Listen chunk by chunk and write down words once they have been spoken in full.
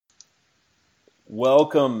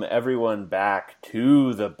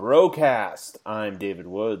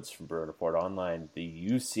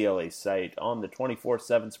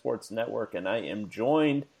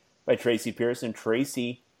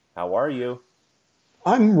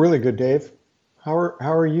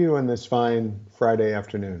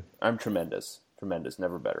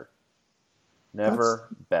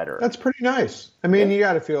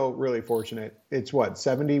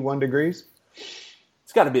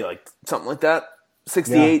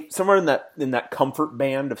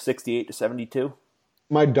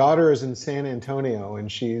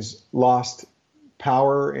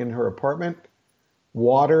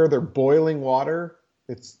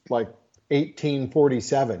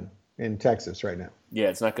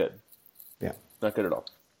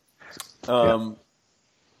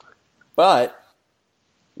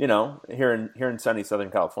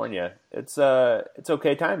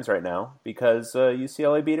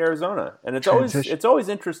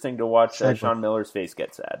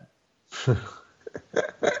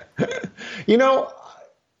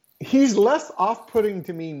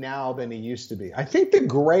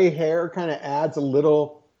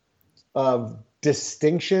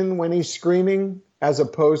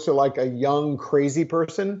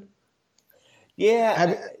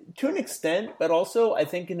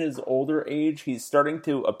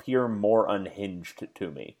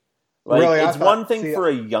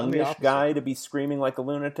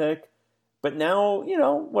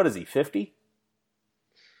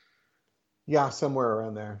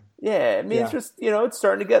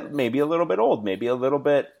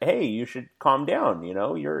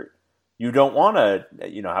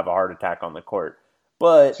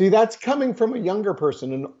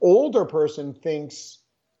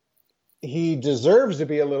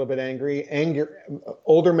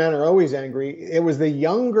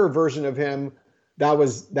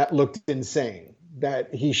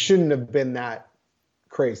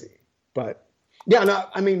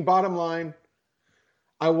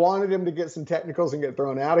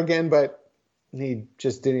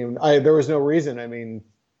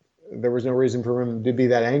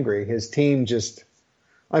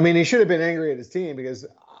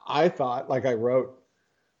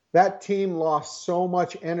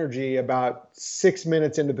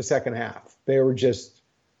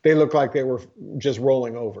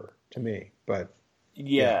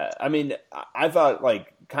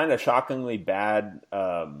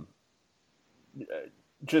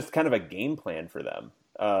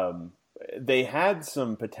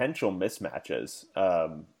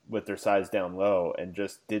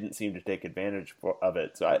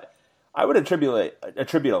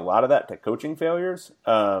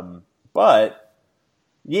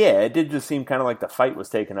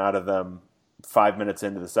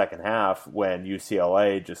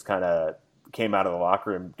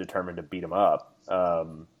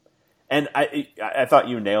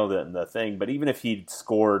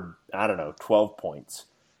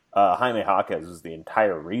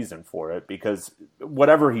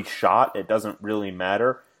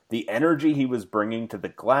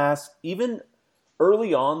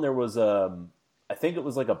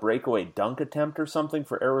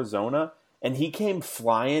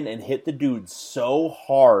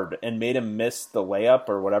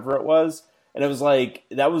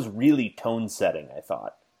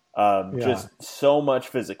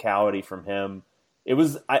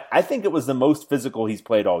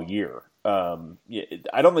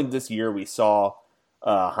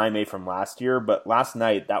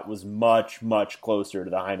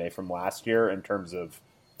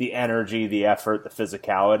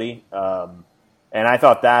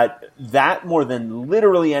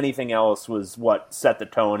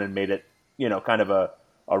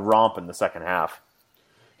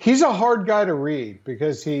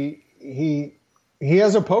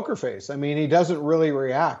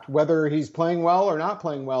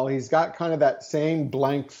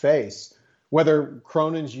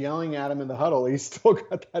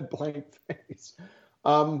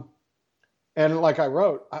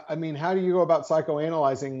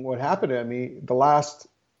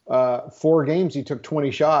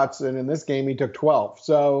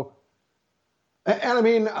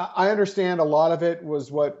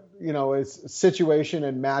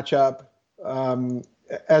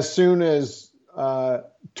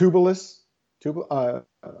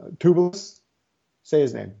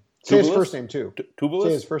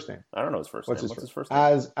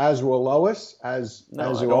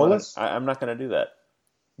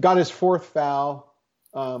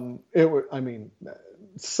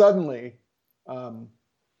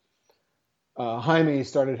Jaime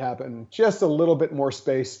started having just a little bit more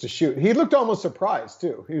space to shoot. He looked almost surprised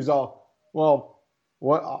too. He was all, well,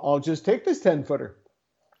 what? I'll just take this 10-footer.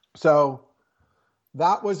 So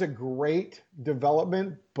that was a great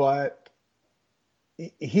development, but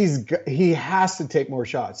he has to take more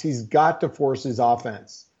shots. He's got to force his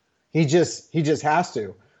offense. He just has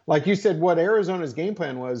to. Like you said, what Arizona's game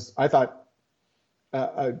plan was, I thought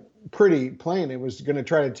pretty plain. It was going to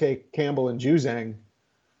try to take Campbell and Juzang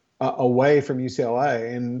away from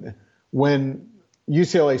UCLA. And when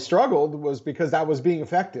UCLA struggled was because that was being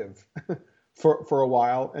effective for a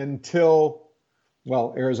while until,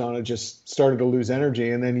 well, Arizona just started to lose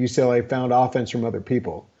energy, and then UCLA found offense from other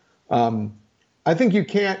people. I think you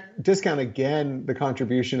can't discount again the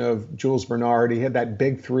contribution of Jules Bernard. He had that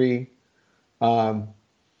big three. And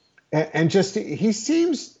just he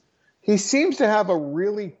seems to have a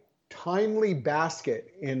really timely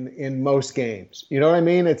basket in most games. You know what I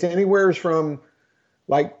mean? It's anywhere from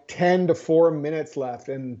like 10 to 4 minutes left.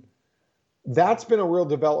 And that's been a real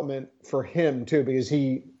development for him too, because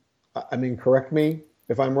correct me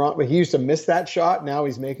if I'm wrong, but he used to miss that shot. Now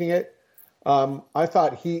he's making it. I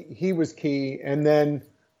thought he was key. And then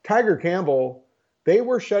Tiger Campbell, they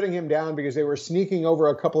were shutting him down because they were sneaking over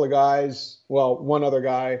a couple of guys, well, one other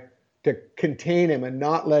guy, to contain him and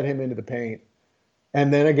not let him into the paint.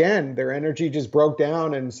 And then again, their energy just broke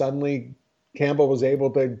down, and suddenly Campbell was able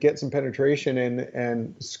to get some penetration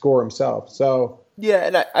and score himself. So yeah,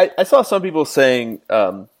 and I saw some people saying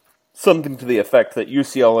something to the effect that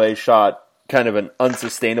UCLA shot kind of an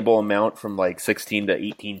unsustainable amount from like 16 to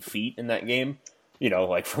 18 feet in that game,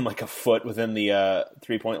 like from like a foot within the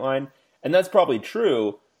 3-point line. And that's probably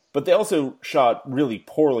true, but they also shot really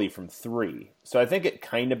poorly from three. So I think it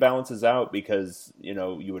kind of balances out because,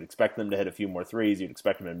 you would expect them to hit a few more threes. You'd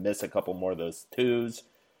expect them to miss a couple more of those twos.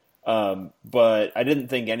 But I didn't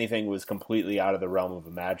think anything was completely out of the realm of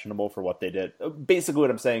imaginable for what they did. Basically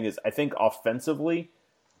what I'm saying is I think offensively,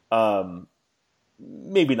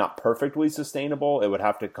 maybe not perfectly sustainable. It would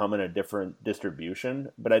have to come in a different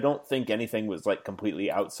distribution, but I don't think anything was like completely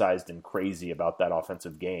outsized and crazy about that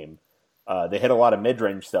offensive game. They hit a lot of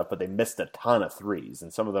mid-range stuff, but they missed a ton of threes,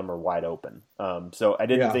 and some of them are wide open. So I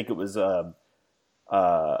didn't think it was an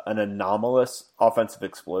anomalous offensive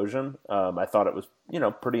explosion. I thought it was,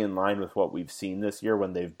 pretty in line with what we've seen this year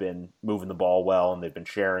when they've been moving the ball well and they've been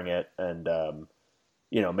sharing it and,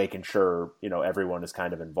 making sure, everyone is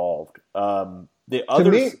kind of involved. The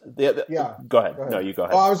others, go ahead. No, you go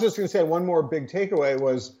ahead. Well, I was just going to say one more big takeaway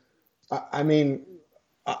was,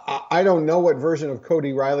 I don't know what version of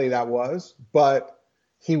Cody Riley that was, but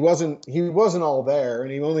he wasn't all there,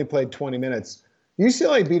 and he only played 20 minutes.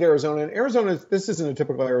 UCLA beat Arizona, and this isn't a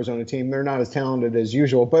typical Arizona team. They're not as talented as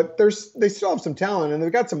usual, but they still have some talent, and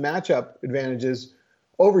they've got some matchup advantages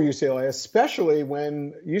over UCLA, especially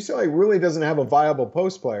when UCLA really doesn't have a viable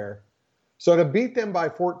post player. So to beat them by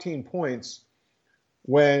 14 points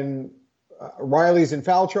when Riley's in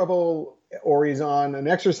foul trouble or he's on an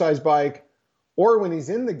exercise bike or when he's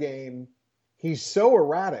in the game, he's so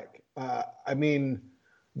erratic.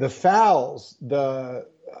 The fouls, the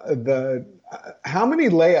how many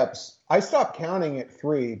layups? I stopped counting at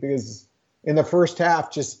 3 because in the first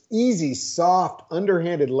half, just easy, soft,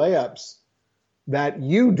 underhanded layups that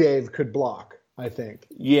you, Dave, could block, I think.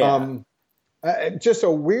 Yeah. Just a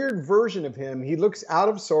weird version of him. He looks out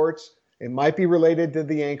of sorts. It might be related to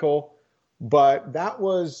the ankle, but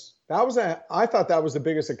I thought that was the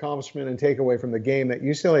biggest accomplishment and takeaway from the game, that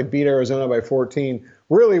UCLA beat Arizona by 14,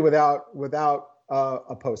 really without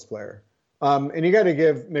a post player. And you got to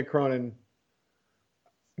give Mick Cronin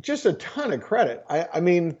just a ton of credit.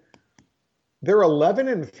 They're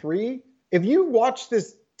 11-3. If you watch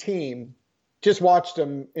this team, just watched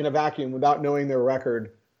them in a vacuum without knowing their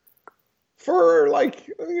record for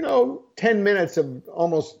 10 minutes of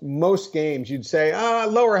almost most games, you'd say,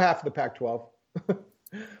 lower half of the Pac-12.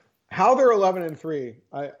 How they're 11-3,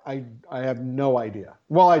 I have no idea.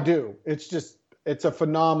 Well, I do. It's a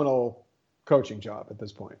phenomenal coaching job at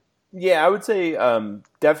this point. Yeah, I would say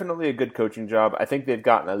definitely a good coaching job. I think they've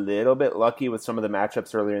gotten a little bit lucky with some of the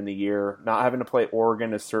matchups earlier in the year. Not having to play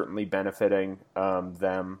Oregon is certainly benefiting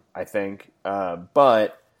them, I think.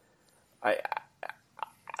 But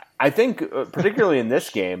I think particularly in this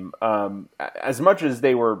game, as much as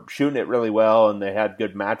they were shooting it really well and they had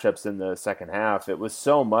good matchups in the second half, it was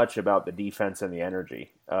so much about the defense and the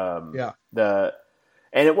energy. And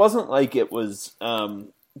it wasn't like it was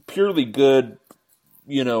purely good,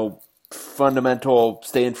 fundamental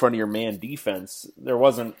stay in front of your man defense. There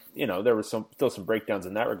wasn't, there was still some breakdowns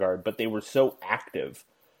in that regard, but they were so active,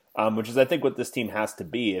 which is I think what this team has to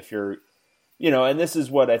be. If you're And this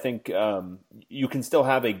is what I think you can still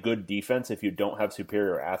have a good defense if you don't have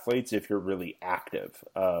superior athletes, if you're really active,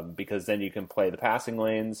 because then you can play the passing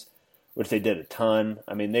lanes, which they did a ton.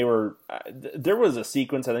 I mean, there was a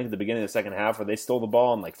sequence, I think, at the beginning of the second half where they stole the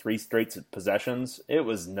ball in like 3 straight possessions. It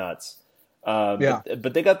was nuts.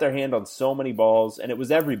 But they got their hand on so many balls, and it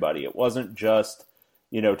was everybody. It wasn't just,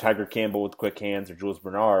 Tiger Campbell with quick hands or Jules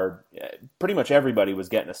Bernard. Pretty much everybody was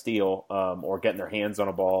getting a steal or getting their hands on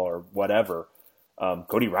a ball or whatever.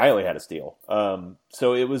 Cody Riley had a steal.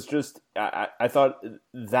 So it was just, I thought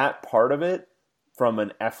that part of it, from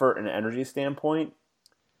an effort and energy standpoint,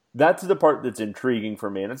 that's the part that's intriguing for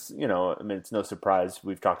me. And it's, it's no surprise.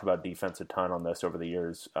 We've talked about defense a ton on this over the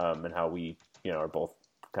years and how we, are both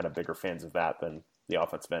kind of bigger fans of that than the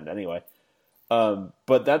offensive end anyway.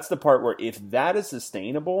 But that's the part where if that is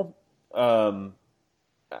sustainable, look,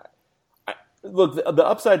 the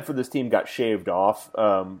upside for this team got shaved off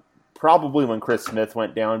probably when Chris Smith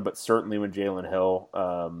went down, but certainly when Jalen Hill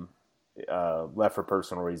left for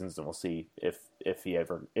personal reasons, and we'll see if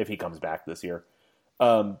he comes back this year.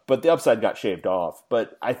 But the upside got shaved off.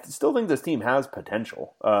 But I still think this team has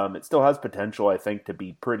potential. It still has potential, I think, to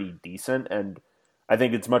be pretty decent, and I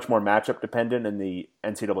think it's much more matchup dependent in the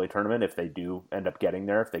NCAA tournament if they do end up getting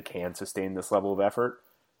there, if they can sustain this level of effort.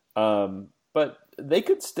 But they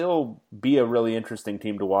could still be a really interesting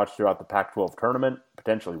team to watch throughout the Pac-12 tournament,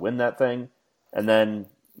 potentially win that thing, and then,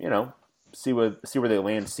 see where they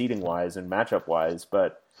land seeding-wise and matchup-wise.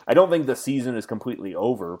 But I don't think the season is completely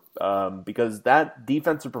over because that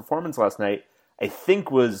defensive performance last night, I think,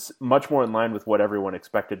 was much more in line with what everyone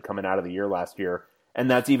expected coming out of the year last year. And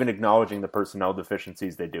that's even acknowledging the personnel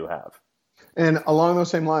deficiencies they do have. And along those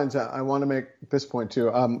same lines, I want to make this point too.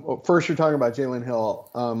 First, you're talking about Jalen Hill.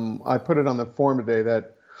 I put it on the forum today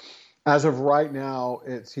that as of right now,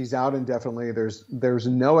 he's out indefinitely. There's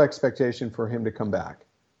no expectation for him to come back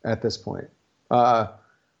at this point. Now,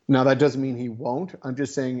 that doesn't mean he won't. I'm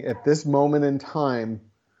just saying at this moment in time,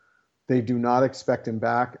 they do not expect him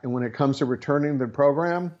back. And when it comes to returning to the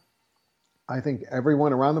program, I think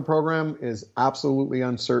everyone around the program is absolutely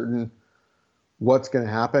uncertain what's going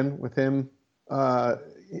to happen with him,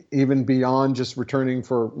 even beyond just returning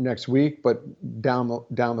for next week, but down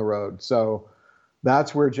the road. So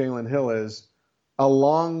that's where Jalen Hill is.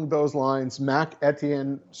 Along those lines, Mac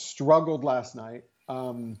Etienne struggled last night,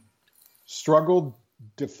 struggled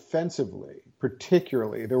defensively,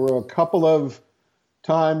 particularly. There were a couple of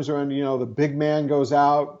times when, the big man goes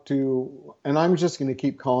out to, and I'm just going to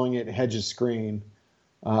keep calling it Hedges screen.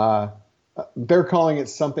 They're calling it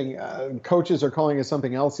something, coaches are calling it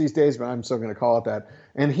something else these days, but I'm still going to call it that.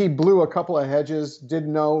 And he blew a couple of hedges,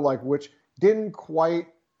 didn't know which, didn't quite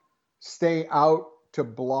stay out to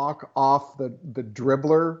block off the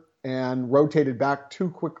dribbler and rotated back too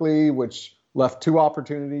quickly, which left 2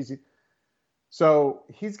 opportunities. So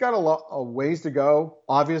he's got a ways to go.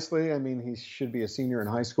 Obviously, I mean, he should be a senior in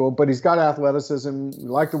high school, but he's got athleticism. We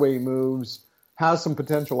like the way he moves, has some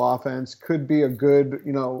potential offense, could be a good,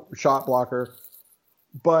 shot blocker.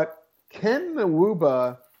 But Ken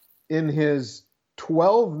Nwuba, in his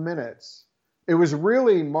 12 minutes, it was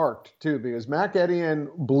really marked too, because Mac Etienne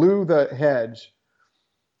blew the hedge.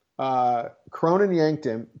 Cronin yanked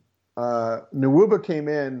him. Nwuba came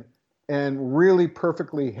in and really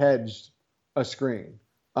perfectly hedged a screen.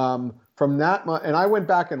 From that, and I went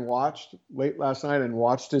back and watched late last night and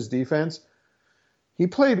watched his defense. He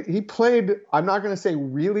played, I'm not going to say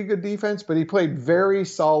really good defense, but he played very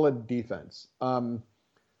solid defense.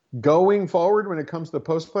 Going forward, when it comes to the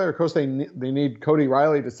post play, of course, they need Cody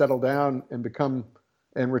Riley to settle down and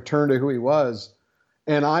return to who he was.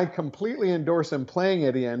 And I completely endorse him playing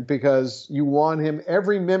Etienne because you want him,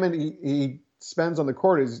 every minute he spends on the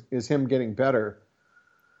court is him getting better.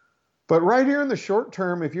 But right here in the short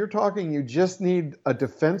term, if you're talking you just need a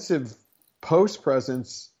defensive post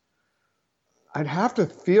presence, I'd have to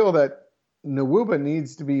feel that Nwuba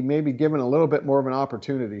needs to be maybe given a little bit more of an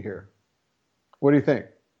opportunity here. What do you think?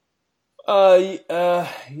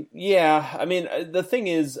 Yeah. I mean, the thing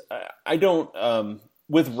is, I don't,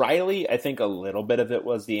 with Riley, I think a little bit of it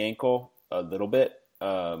was the ankle, a little bit.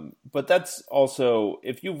 But that's also,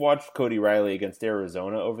 if you've watched Cody Riley against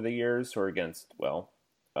Arizona over the years or against,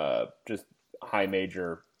 just high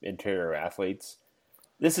major interior athletes,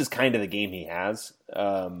 this is kind of the game he has.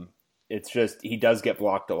 It's just, he does get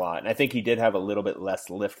blocked a lot. And I think he did have a little bit less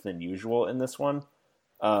lift than usual in this one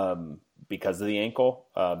because of the ankle.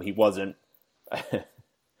 He wasn't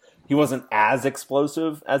as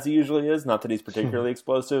explosive as he usually is. Not that he's particularly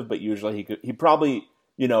explosive, but usually he probably,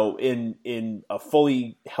 in a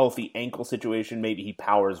fully healthy ankle situation, maybe he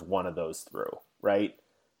powers one of those through, right?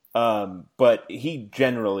 But he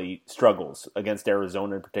generally struggles against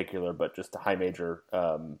Arizona in particular, but just the high major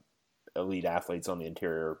elite athletes on the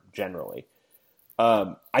interior generally.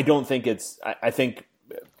 I don't think I think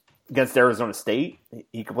against Arizona State,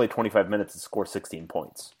 he could play 25 minutes and score 16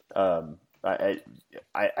 points.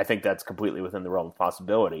 I think that's completely within the realm of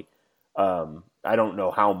possibility. I don't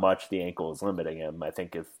know how much the ankle is limiting him. I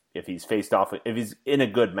think if he's faced off, if he's in a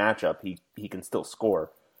good matchup, he can still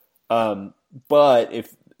score. But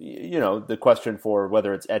if, the question for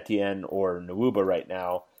whether it's Etienne or Nwuba right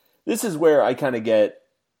now, this is where I kind of get,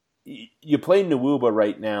 you play Nwuba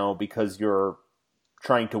right now because you're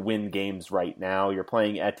trying to win games right now. You're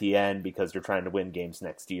playing Etienne because you're trying to win games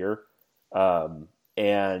next year.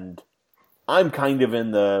 And I'm kind of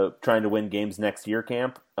in the trying to win games next year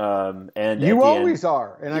camp. And you Etienne, always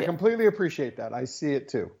are, and I completely appreciate that. I see it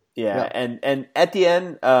too. Yeah. And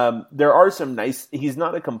Etienne, there are some nice. He's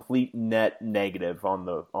not a complete net negative on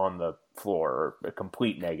the floor, or a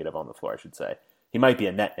complete negative on the floor, I should say. He might be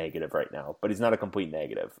a net negative right now, but he's not a complete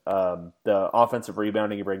negative. The offensive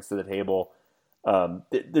rebounding he brings to the table,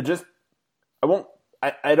 they're just.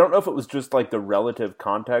 I don't know if it was just like the relative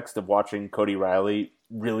context of watching Cody Riley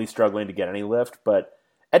really struggling to get any lift, but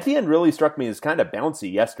Etienne really struck me as kind of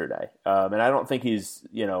bouncy yesterday. And I don't think he's,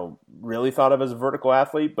 really thought of as a vertical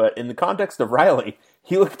athlete, but in the context of Riley,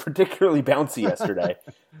 he looked particularly bouncy yesterday.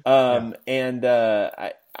 And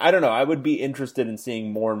I don't know. I would be interested in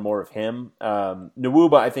seeing more and more of him.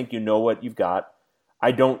 Nwuba, I think you know what you've got.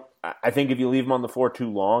 I think if you leave him on the floor too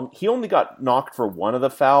long, he only got knocked for one of the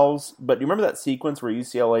fouls, but do you remember that sequence where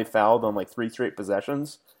UCLA fouled on like 3 straight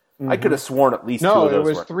possessions? I could have sworn at least two of those.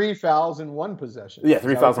 No, it was 3 fouls in 1 possession. Yeah,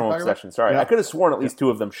 3 fouls in 1 possession. Sorry. Yeah. I could have sworn at least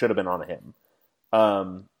 2 of them should have been on him.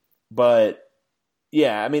 But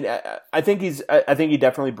yeah, I mean, I think he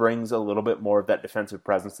definitely brings a little bit more of that defensive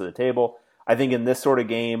presence to the table. I think in this sort of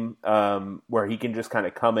game, where he can just kind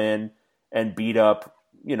of come in and beat up,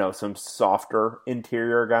 some softer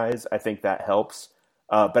interior guys, I think that helps.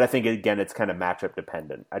 But I think, again, it's kind of matchup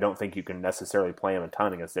dependent. I don't think you can necessarily play him a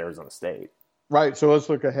ton against Arizona State. Right, so let's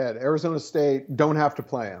look ahead. Arizona State, don't have to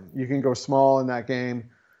play him. You can go small in that game.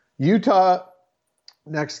 Utah,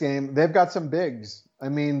 next game, they've got some bigs. I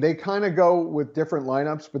mean, they kind of go with different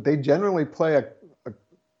lineups, but they generally play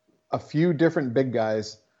a few different big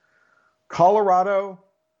guys. Colorado,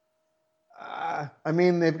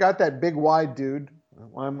 they've got that big wide dude.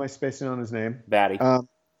 Why am I spacing on his name? Batty.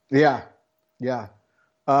 Yeah.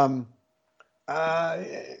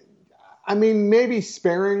 Maybe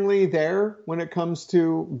sparingly there when it comes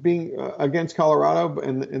to being against Colorado,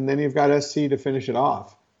 and then you've got SC to finish it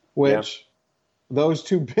off, which those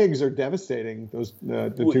 2 bigs are devastating. Those the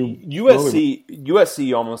 2 USC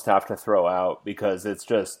you almost have to throw out because it's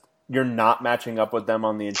just you're not matching up with them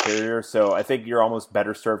on the interior. So I think you're almost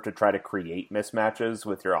better served to try to create mismatches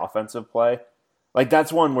with your offensive play. Like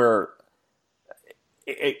that's one where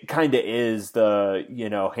it kind of is the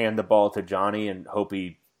hand the ball to Johnny and hope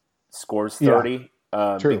he scores 30,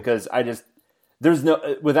 because there's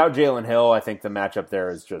no, without Jalen Hill, I think the matchup there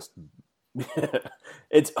is just,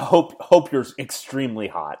 it's hope you're extremely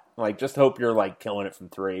hot. Like just hope you're like killing it from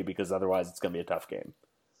 3, because otherwise it's going to be a tough game.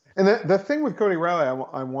 And the thing with Cody Riley,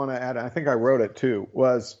 I want to add, I think I wrote it too,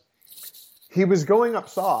 was he was going up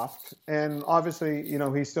soft, and obviously,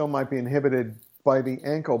 he still might be inhibited by the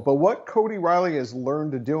ankle. But what Cody Riley has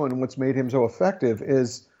learned to do and what's made him so effective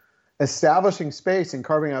is establishing space and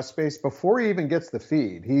carving out space before he even gets the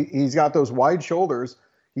feed. He's got those wide shoulders.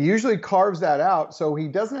 He usually carves that out, so he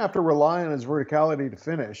doesn't have to rely on his verticality to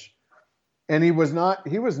finish. And he was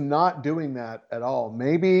not doing that at all.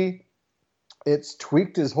 Maybe it's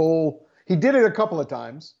tweaked his whole. He did it a couple of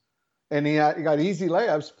times, and he got easy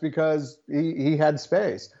layups because he had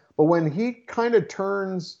space. But when he kind of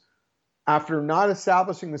turns after not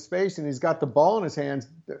establishing the space and he's got the ball in his hands,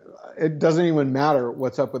 it doesn't even matter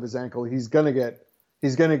what's up with his ankle. He's gonna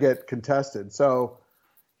get contested. So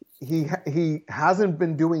he hasn't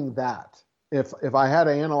been doing that. If I had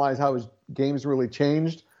to analyze how his game's really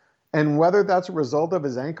changed and whether that's a result of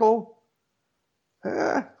his ankle,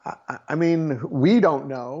 we don't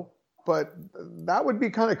know, but that would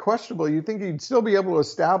be kind of questionable. You'd think he'd still be able to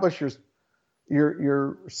establish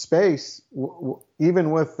your space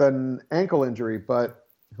even with an ankle injury, but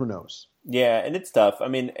who knows? Yeah, and it's tough. I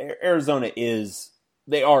mean, Arizona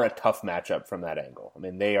they are a tough matchup from that angle. I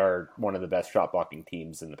mean, they are one of the best shot blocking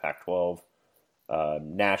teams in the Pac-12.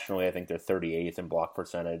 Nationally, I think they're 38th in block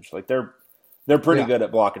percentage. Like they're pretty good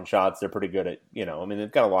at blocking shots. They're pretty good at,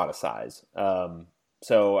 they've got a lot of size.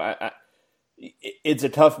 So it's a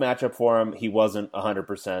tough matchup for him. He wasn't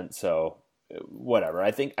 100%. So whatever.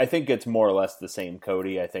 I think it's more or less the same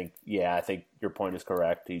Cody. I think your point is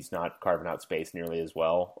correct. He's not carving out space nearly as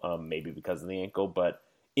well, maybe because of the ankle, but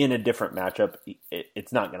in a different matchup,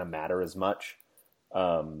 it's not going to matter as much.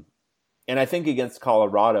 And I think against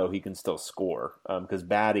Colorado, he can still score because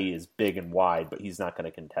Batty is big and wide, but he's not going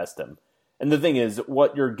to contest him. And the thing is,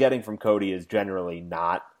 what you're getting from Cody is generally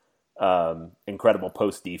not incredible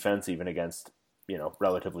post defense, even against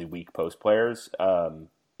relatively weak post players.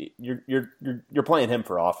 You're playing him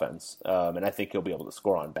for offense, and I think he'll be able to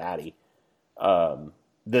score on Batty.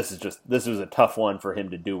 This was a tough one for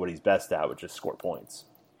him to do what he's best at, which is score points.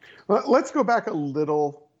 Well, let's go back a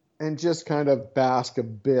little and just kind of bask a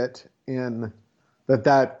bit in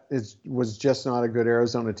was just not a good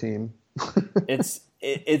Arizona team.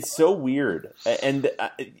 It's so weird, and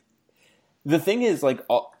the thing is, like,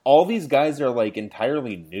 all these guys are like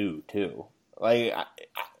entirely new too. Like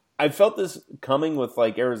I felt this coming with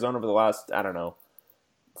like Arizona over the last, I don't know,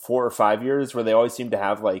 4 or 5 years, where they always seem to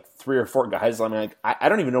have like 3 or 4 guys. I mean, like, I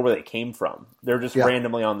don't even know where they came from. They're just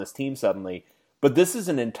randomly on this team suddenly. But this is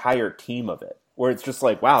an entire team of it, where it's just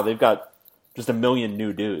like, wow, they've got just a million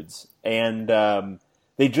new dudes. And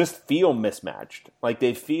they just feel mismatched. Like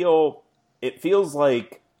it feels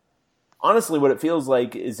like, honestly, what it feels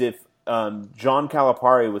like is if John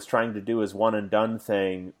Calipari was trying to do his one and done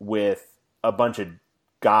thing with a bunch of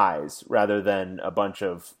guys rather than a bunch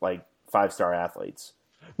of like 5-star athletes.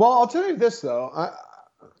 Well, I'll tell you this though.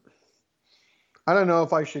 I don't know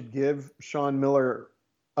if I should give Sean Miller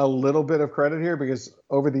a little bit of credit here, because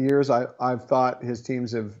over the years I've thought his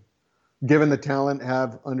teams have, given the talent,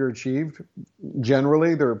 have underachieved.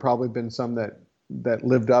 Generally, there have probably been some that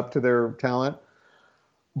lived up to their talent.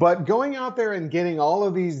 But going out there and getting all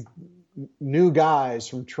of these new guys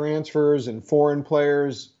from transfers and foreign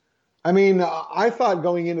players, I mean, I thought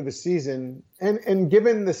going into the season, and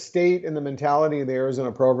given the state and the mentality of the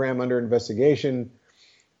Arizona program under investigation,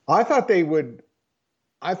 I thought there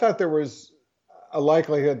was a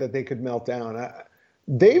likelihood that they could melt down.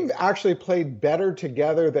 They've actually played better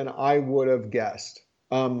together than I would have guessed.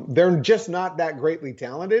 They're just not that greatly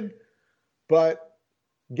talented, but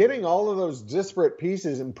getting all of those disparate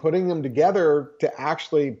pieces and putting them together to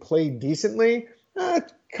actually play decently,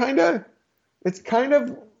 it's kind of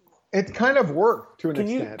worked to an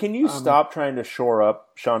extent. Can you stop trying to shore up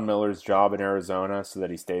Sean Miller's job in Arizona so that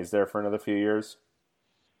he stays there for another few years?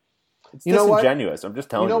 It's disingenuous. I'm just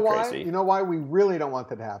telling you, Tracy. You know why we really don't want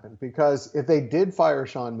that to happen? Because if they did fire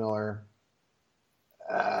Sean Miller,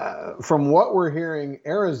 from what we're hearing,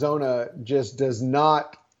 Arizona just does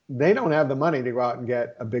not. They don't have the money to go out and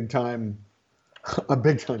get a big time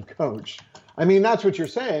coach. I mean, that's what you're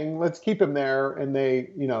saying. Let's keep him there, and they,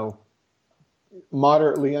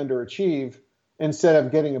 moderately underachieve instead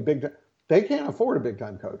of getting a big. They can't afford a big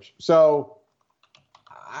time coach, so.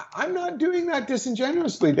 I'm not doing that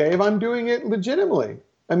disingenuously, Dave. I'm doing it legitimately.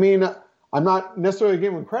 I mean, I'm not necessarily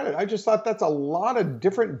giving them credit. I just thought that's a lot of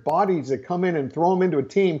different bodies that come in and throw them into a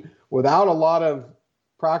team without a lot of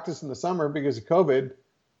practice in the summer because of COVID.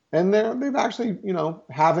 And they've actually,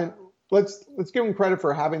 haven't. Let's give them credit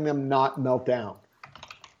for having them not melt down.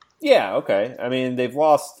 Yeah, okay. I mean, they've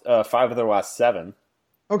lost 5 of their last 7.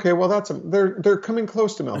 Okay, well they're coming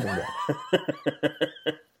close to melting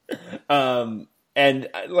down. And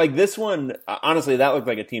like this one, honestly, that looked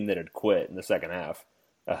like a team that had quit in the second half,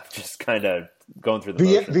 just kind of going through the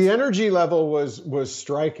motions. The energy level was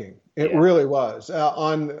striking. It really was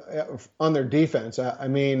on their defense. I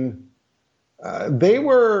mean, they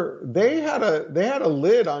had a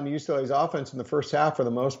lid on UCLA's offense in the first half for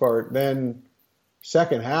the most part. Then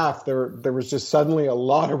second half, there was just suddenly a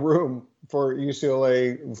lot of room for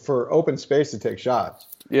UCLA for open space to take shots.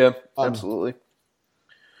 Yeah, absolutely.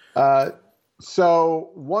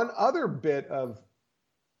 So one other bit of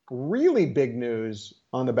really big news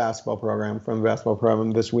on the basketball program from the basketball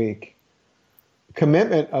program this week: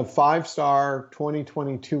 commitment of 5-star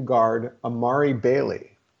 2022 guard Amari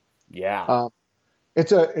Bailey. Yeah,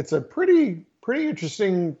 it's a pretty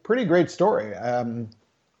interesting, pretty great story.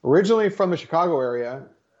 Originally from the Chicago area,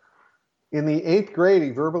 in the 8th grade,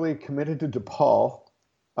 he verbally committed to DePaul.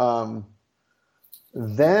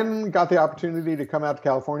 Then got the opportunity to come out to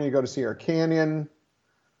California, go to Sierra Canyon,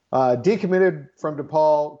 decommitted from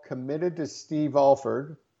DePaul, committed to Steve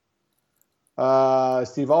Alford.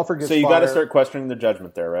 Steve Alford gets fired. So you got to start questioning the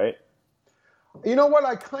judgment there, right? You know what?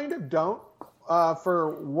 I kind of don't,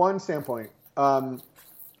 for one standpoint. And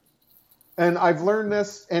I've learned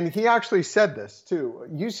this, and he actually said this too.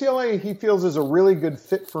 UCLA, he feels, is a really good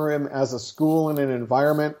fit for him as a school and an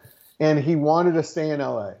environment, and he wanted to stay in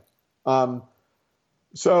LA.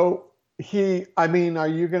 So I mean, are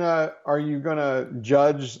you gonna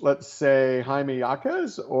judge, let's say, Jaime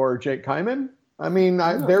Yaquez or Jake Kyman? I mean,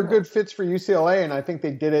 they're good fits for UCLA, and I think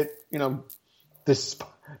they did it,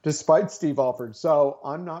 despite Steve Alford. So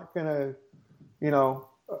I'm not gonna,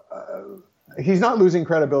 he's not losing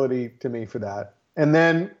credibility to me for that. And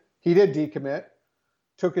then he did decommit,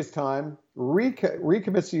 took his time,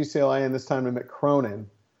 recommits to UCLA, and this time to Mick Cronin,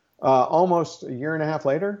 almost a year and a half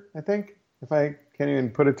later, I think, if I can't even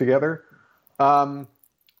put it together.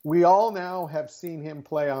 We all now have seen him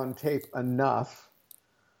play on tape enough.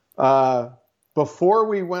 Before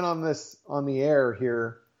we went on the air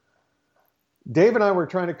here, Dave and I were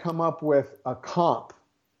trying to come up with a comp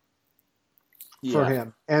for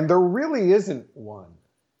him, and there really isn't one.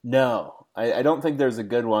 No, I don't think there's a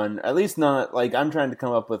good one. At least not, like, I'm trying to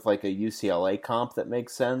come up with like a UCLA comp that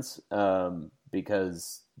makes sense,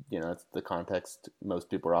 because it's the context most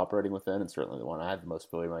people are operating within, and certainly the one I have the most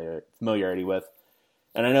familiarity with.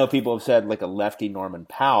 And I know people have said like a lefty Norman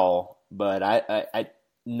Powell, but I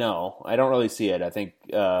no, I don't really see it. I think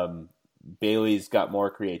Bailey's got more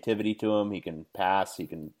creativity to him. He can pass. He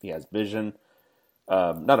has vision.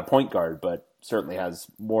 Not a point guard, but certainly has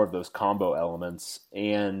more of those combo elements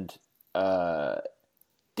and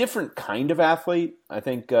different kind of athlete. I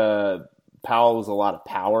think Powell is a lot of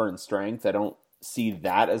power and strength. I don't see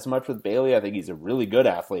that as much with Bailey. I think he's a really good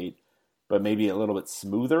athlete, but maybe a little bit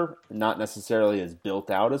smoother, not necessarily as built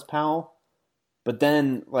out as Powell. But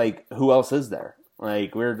then, like, who else is there?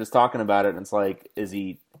 Like, we were just talking about it, and it's like, is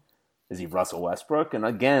he Russell Westbrook? And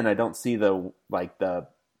again, I don't see the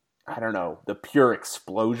pure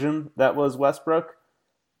explosion that was Westbrook.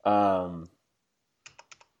 But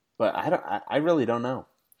I really don't know.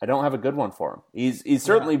 I don't have a good one for him. He's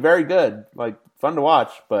certainly very good, like fun to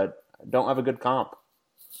watch, but I don't have a good comp.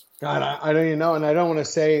 God, I don't even know, and I don't want to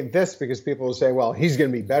say this because people will say, well, he's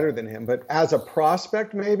going to be better than him. But as a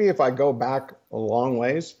prospect, maybe if I go back a long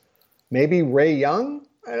ways, maybe Ray Young.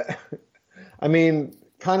 I mean,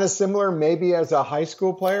 kind of similar maybe as a high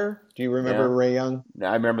school player. Do you remember Ray Young?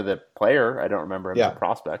 I remember the player. I don't remember him as a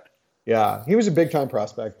prospect. Yeah, he was a big-time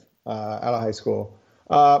prospect out of high school.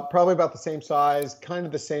 Probably about the same size, kind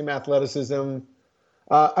of the same athleticism.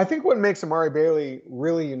 I think what makes Amari Bailey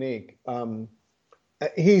really unique,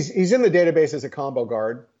 he's in the database as a combo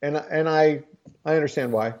guard, and I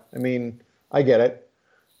understand why. I mean, I get it.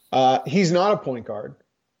 He's not a point guard.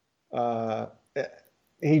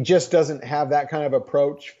 He just doesn't have that kind of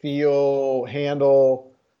approach, feel,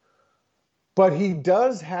 handle. But he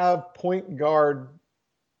does have point guard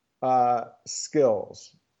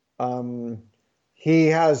skills. He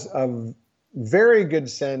has a very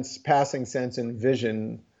good passing sense, and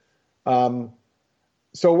vision.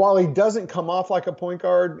 So while he doesn't come off like a point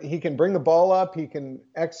guard, he can bring the ball up, he can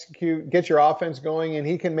execute, get your offense going, and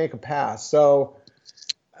he can make a pass. So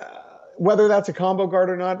whether that's a combo guard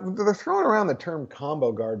or not, they're throwing around the term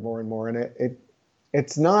combo guard more and more, and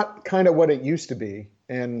it's not kind of what it used to be.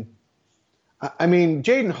 And I mean,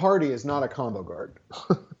 Jaden Hardy is not a combo guard.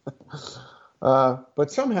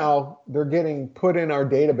 But somehow they're getting put in our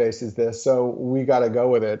database as this, so we got to go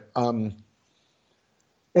with it.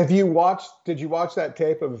 Did you watch that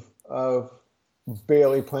tape of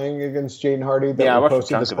Bailey playing against Jaden Hardy that we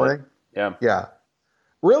posted this morning? Yeah.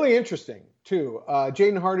 Really interesting, too.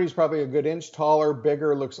 Jaden Hardy's probably a good inch taller,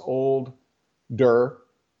 bigger, looks older.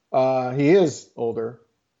 He is older.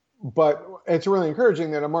 But it's really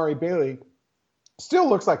encouraging that Amari Bailey still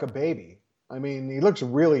looks like a baby. I mean, he looks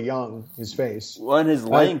really young, his face. Well, and his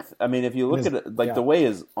length, I mean, if you look at it, like the way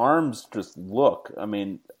his arms just look, I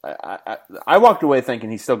mean, I walked away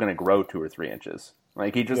thinking he's still going to grow 2 or 3 inches.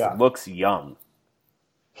 Like, he just looks young.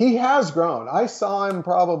 He has grown. I saw him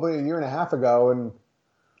probably a year and a half ago, and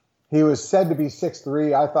he was said to be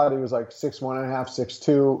 6'3". I thought he was like 6'1.5",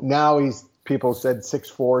 6'2". Now people said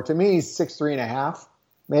 6'4". To me, he's 6'3.5",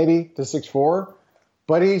 maybe to 6'4".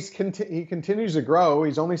 But he continues to grow.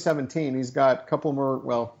 He's only 17. He's got a couple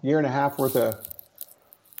more, year and a half worth of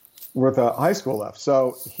high school left.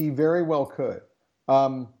 So he very well could.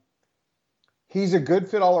 He's a good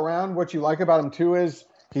fit all around. What you like about him too is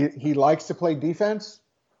he likes to play defense.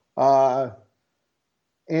 And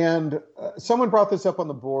someone brought this up on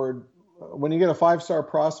the board. When you get a 5-star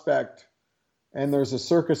prospect and there's a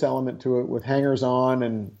circus element to it with hangers on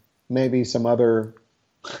and maybe some other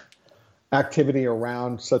activity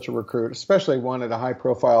around such a recruit, especially one at a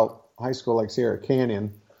high-profile high school like Sierra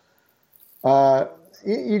Canyon,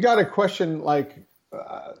 you got to question, like,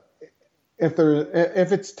 if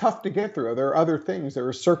it's tough to get through. There are other things. There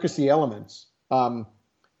are circusy elements. But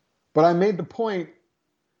I made the point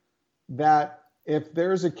that if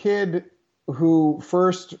there's a kid who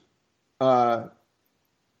first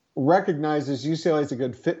recognizes UCLA is a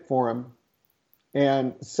good fit for him,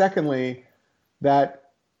 and secondly, that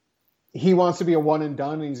he wants to be a one and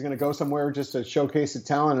done, and he's going to go somewhere just to showcase his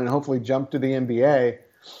talent and hopefully jump to the NBA,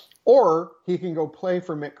 or he can go play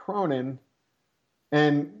for Mick Cronin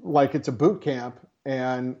and like it's a boot camp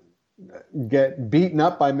and get beaten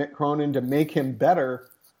up by Mick Cronin to make him better.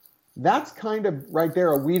 That's kind of right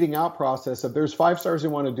there a weeding out process. If there's 5 stars who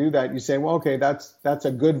want to do that, you say, well, okay, that's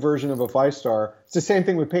a good version of a 5-star. It's the same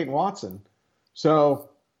thing with Peyton Watson. So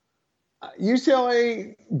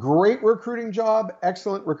UCLA, great recruiting job,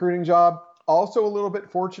 excellent recruiting job. Also a little bit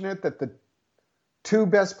fortunate that the 2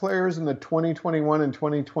 best players in the 2021 and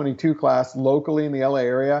 2022 class locally in the LA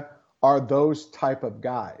area are those type of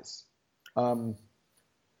guys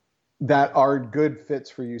that are good fits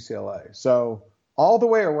for UCLA. So all the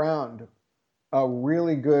way around, a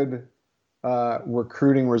really good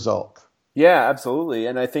recruiting result. Yeah, absolutely.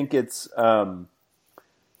 And I think it's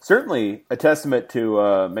certainly a testament to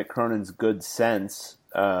Mick Cronin's good sense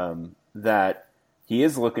that he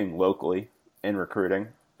is looking locally in recruiting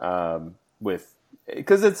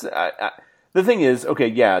because it's the thing is, okay,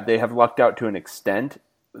 yeah, they have lucked out to an extent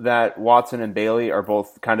that Watson and Bailey are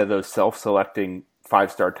both kind of those self-selecting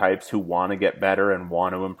 5-star types who want to get better and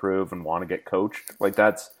want to improve and want to get coached. Like,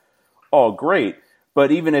 that's all great. But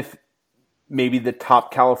even if maybe the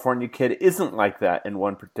top California kid isn't like that in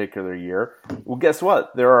one particular year, well, guess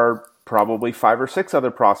what? There are probably 5 or 6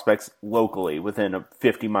 other prospects locally within a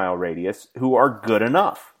 50-mile radius who are good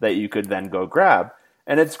enough that you could then go grab.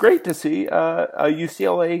 And it's great to see a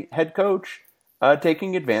UCLA head coach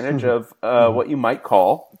taking advantage of what you might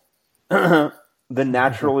call the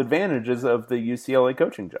natural advantages of the UCLA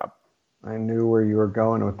coaching job. I knew where you were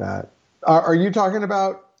going with that. Are you talking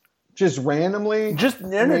about just randomly? Just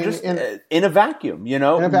in a vacuum, you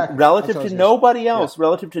know, vacuum. Relative to nobody else,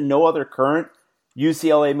 relative to no other current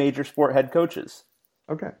UCLA major sport head coaches.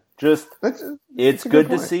 Okay. It's good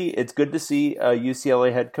to see. It's good to see a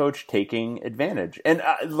UCLA head coach taking advantage, and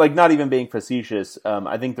like not even being facetious.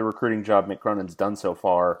 I think the recruiting job Mick Cronin's done so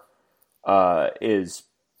far is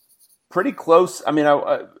pretty close. I mean,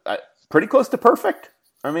 pretty close to perfect.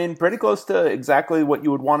 I mean, pretty close to exactly what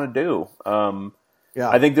you would want to do.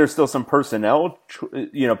 I think there's still some personnel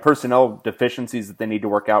deficiencies that they need to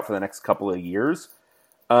work out for the next couple of years.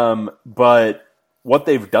 But what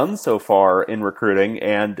they've done so far in recruiting,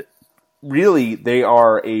 and really they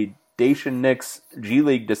are a Dacian Nix G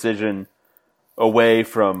League decision away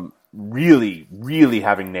from really, really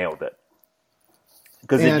having nailed it.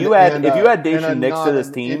 Because if you had Dacian Nix to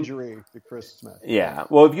this team, injury to Chris Smith. Yeah,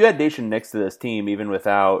 well, if you had Dacian Nix to this team, even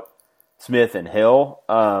without Smith and Hill,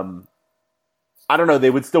 I don't know.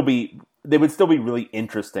 They would still be really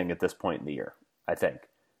interesting at this point in the year, I think.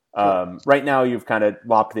 Right now, you've kind of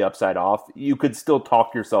lopped the upside off. You could still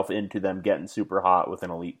talk yourself into them getting super hot with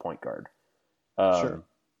an elite point guard. Sure.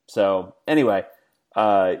 So anyway,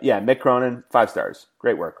 Mick Cronin, 5 stars.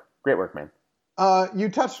 Great work, man. You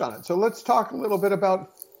touched on it, so let's talk a little bit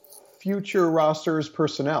about future rosters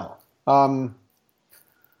personnel,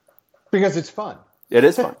 because it's fun. It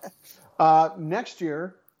is fun. Next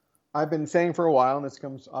year, I've been saying for a while, and this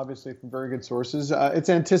comes obviously from very good sources, it's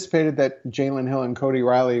anticipated that Jalen Hill and Cody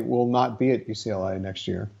Riley will not be at UCLA next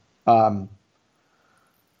year.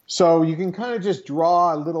 So you can kind of just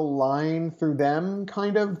draw a little line through them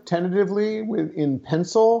kind of tentatively in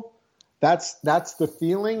pencil. That's the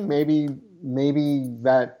feeling. Maybe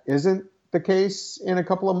that isn't the case in a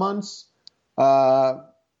couple of months.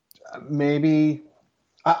 Maybe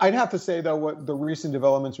I'd have to say, though, what the recent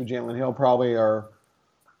developments with Jalen Hill probably are,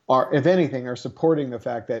 if anything, are supporting the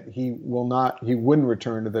fact that he wouldn't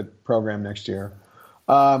return to the program next year.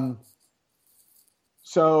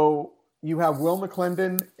 So you have Will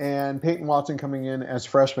McClendon and Peyton Watson coming in as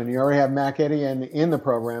freshmen. You already have Mac Etienne in the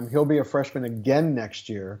program. He'll be a freshman again next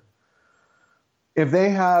year. If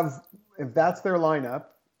that's their lineup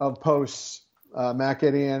of posts, Mac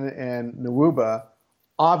Etienne and Nwuba,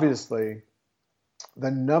 obviously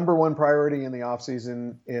the number one priority in the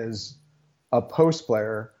offseason is a post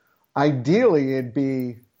player. Ideally, it'd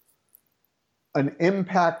be an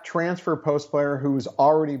impact transfer post player who's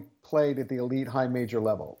already played at the elite high major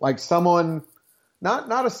level. Like someone,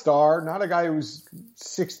 not a star, not a guy who's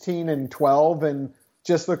 16 and 12 and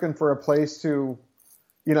just looking for a place to,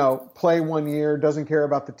 play 1 year, doesn't care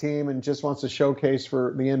about the team and just wants to showcase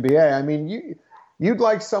for the NBA. I mean, you'd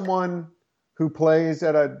like someone who plays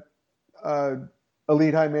at a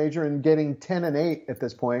elite high major and getting 10 and 8 at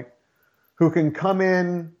this point, who can come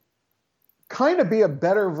in, kind of be a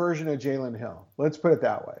better version of Jalen Hill. Let's put it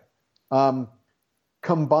that way.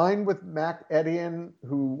 combined with Mac Etienne,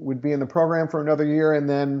 who would be in the program for another year, and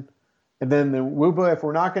then the Wuba, if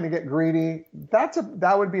we're not going to get greedy,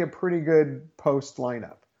 that would be a pretty good post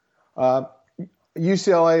lineup.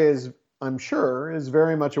 UCLA I'm sure, is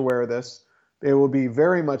very much aware of this. They will be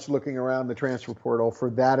very much looking around the transfer portal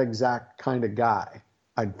for that exact kind of guy,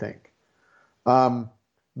 I'd think.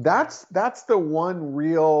 That's the one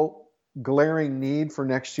real glaring need for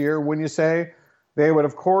next year. When you say they would,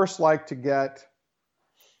 of course, like to get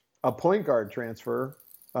a point guard transfer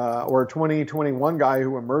or a 2021 guy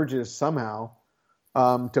who emerges somehow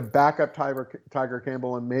to back up Tiger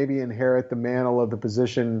Campbell and maybe inherit the mantle of the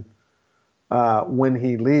position when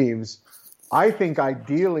he leaves. I think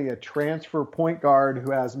ideally a transfer point guard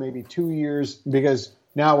who has maybe 2 years, because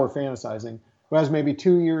now we're fantasizing, who has maybe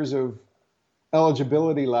 2 years of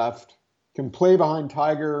eligibility left, can play behind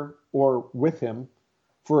Tiger or with him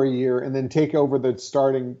for a year and then take over the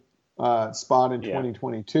starting spot in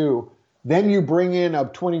 2022. Then you bring in a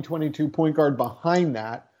 2022 point guard behind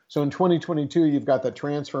that. So in 2022, you've got the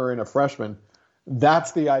transfer and a freshman.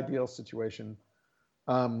 That's the ideal situation.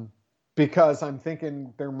 Because I'm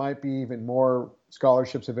thinking there might be even more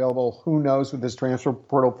scholarships available. Who knows with this transfer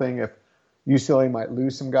portal thing if UCLA might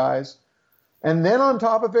lose some guys. And then on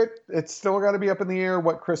top of it, it's still got to be up in the air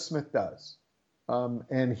what Chris Smith does.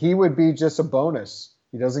 And he would be just a bonus.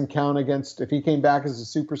 He doesn't count against, if he came back as a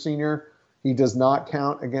super senior, he does not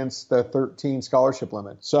count against the 13 scholarship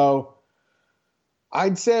limit. So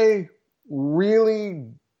I'd say really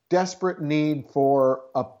desperate need for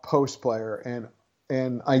a post player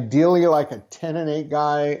and ideally like a 10-8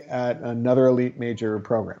 guy at another elite major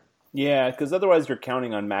program. Yeah, because otherwise you're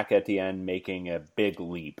counting on Mac Etienne making a big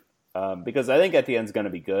leap. Because I think Etienne's going to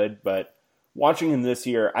be good, but watching him this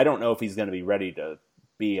year, I don't know if he's going to be ready to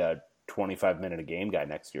be a 25-minute-a-game guy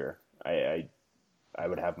next year. I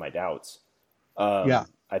would have my doubts. I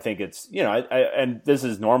think it's, and this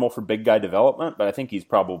is normal for big guy development, but I think he's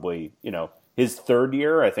probably, his third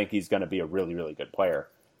year, I think he's going to be a really, really good player.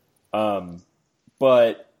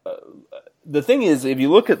 But the thing is, if you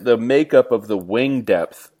look at the makeup of the wing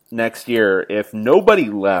depth next year, if nobody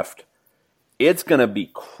left, it's going to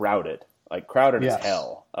be crowded as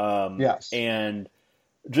hell. And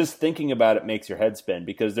just thinking about it makes your head spin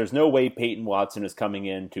because there's no way Peyton Watson is coming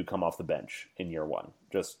in to come off the bench in year one.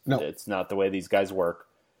 It's not the way these guys work.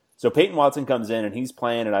 So Peyton Watson comes in and he's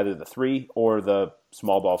playing at either the 3 or the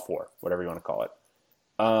small ball 4, whatever you want to call it.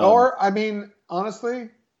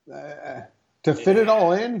 Honestly, to fit it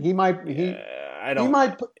all in, he might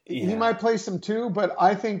play some 2, but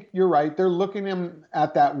I think you're right. They're looking him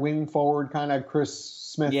at that wing forward kind of Chris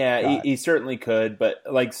Smith. Yeah, he certainly could, but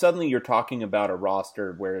like suddenly you're talking about a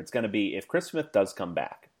roster where it's going to be if Chris Smith does come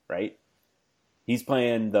back, right? He's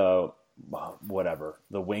playing the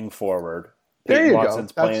wing forward. Peyton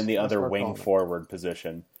Watson's playing the other wing forward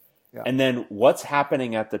position. Yeah. And then what's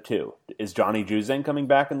happening at the 2? Is Johnny Juzang coming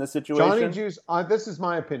back in this situation? This is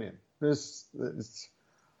my opinion. Let's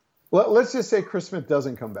just say Chris Smith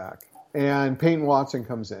doesn't come back and Peyton Watson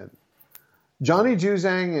comes in. Johnny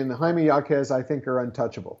Juzang and Jaime Jaquez, I think, are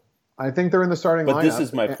untouchable. I think they're in the starting lineup. But this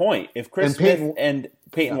is my point. If Chris Smith and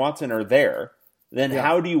Peyton Watson are there, then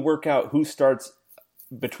how do you work out who starts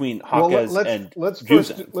between Jaquez and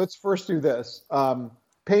Juzang? Let's first do this.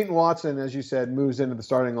 Peyton Watson, as you said, moves into the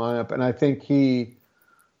starting lineup, and I think he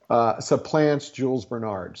supplants Jules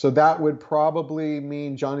Bernard. So that would probably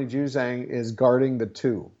mean Johnny Juzang is guarding the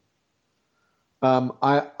 2.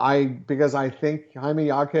 Because I think Jaime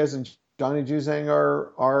Jaquez and Johnny Juzang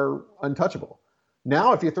are untouchable.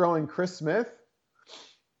 Now, if you throw in Chris Smith,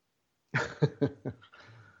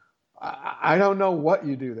 I don't know what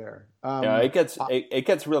you do there. It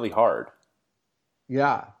gets really hard.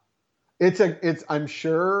 Yeah, I'm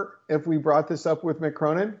sure if we brought this up with Mick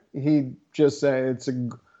Cronin, he'd just say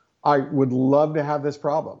I would love to have this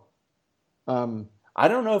problem. I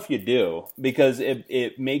don't know if you do, because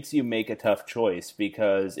it makes you make a tough choice,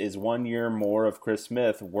 because is 1 year more of Chris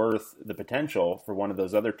Smith worth the potential for one of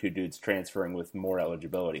those other 2 dudes transferring with more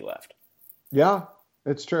eligibility left? Yeah,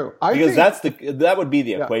 it's true. That would be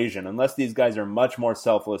the equation, unless these guys are much more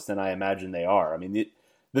selfless than I imagine they are. I mean,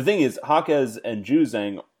 the thing is, Jaquez and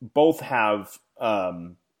Juzang both have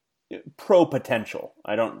pro potential.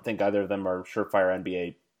 I don't think either of them are surefire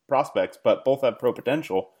NBA prospects, but both have pro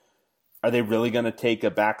potential. Are they really going to take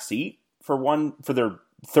a back seat for their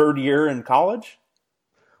third year in college?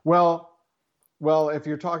 Well, if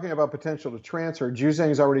you're talking about potential to transfer,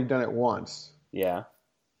 Juzang's already done it once. Yeah.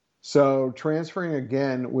 So transferring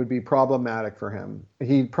again would be problematic for him.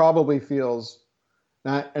 He probably feels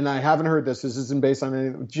and I haven't heard this. This isn't based on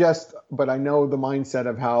anything. But I know the mindset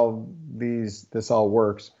of how this all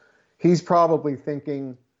works. He's probably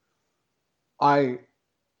thinking,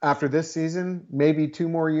 after this season, maybe 2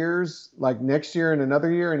 more years, like next year and another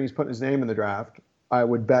year, and he's putting his name in the draft. I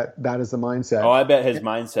would bet that is the mindset. Oh, I bet his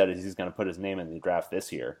mindset is he's going to put his name in the draft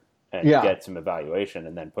this year and get some evaluation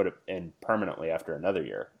and then put it in permanently after another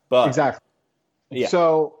year. But exactly. Yeah.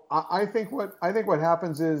 So I think what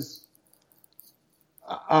happens is,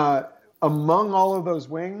 among all of those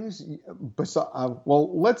wings,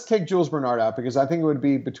 let's take Jules Bernard out because I think it would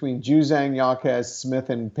be between Juzang, Jaquez, Smith,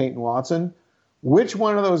 and Peyton Watson. Which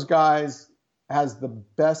one of those guys has the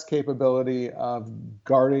best capability of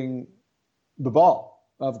guarding the ball,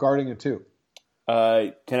 of guarding a 2?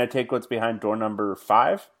 Can I take what's behind door number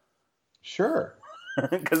 5? Sure.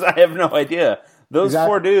 Because I have no idea. Those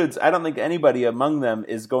 4 dudes, I don't think anybody among them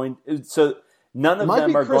is going. So none of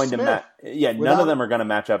them are going to match. Yeah, none of them are going to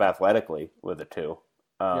match up athletically with a 2.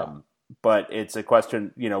 But it's a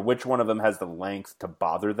question, which one of them has the length to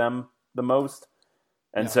bother them the most,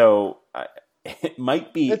 and so it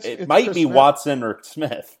might be Watson or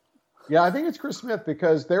Smith. Yeah, I think it's Chris Smith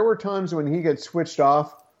because there were times when he gets switched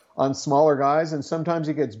off on smaller guys, and sometimes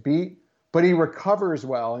he gets beat, but he recovers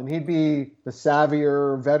well, and he'd be the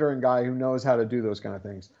savvier veteran guy who knows how to do those kind of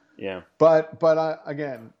things. Yeah. But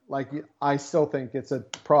again, I still think it's a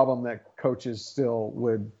problem that coaches still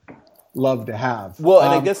would love to have. Well, and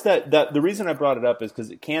I guess that the reason I brought it up is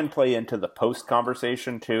because it can play into the post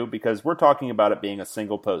conversation too, because we're talking about it being a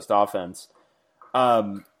single post offense.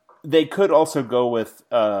 They could also go with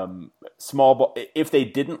small ball if they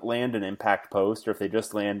didn't land an impact post, or if they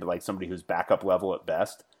just land like somebody who's backup level at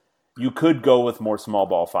best. You could go with more small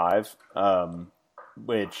ball 5,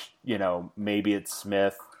 which maybe it's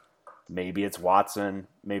Smith, maybe it's Watson,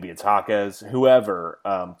 maybe it's Jaquez, whoever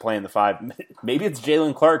playing the 5. Maybe it's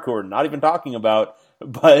Jalen Clark, who we're not even talking about.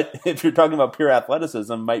 But if you're talking about pure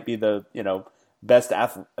athleticism, might be the best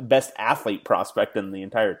athlete prospect in the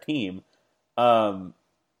entire team.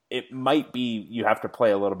 It might be you have to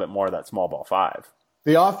play a little bit more of that small ball 5.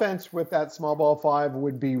 The offense with that small ball 5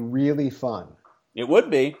 would be really fun. It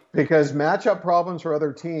would be. Because matchup problems for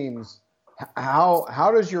other teams,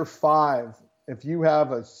 how does your 5, if you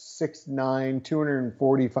have a 6'9",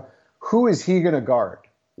 245, who is he going to guard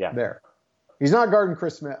there? He's not guarding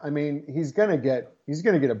Chris Smith. I mean, he's going to get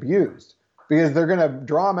abused because they're going to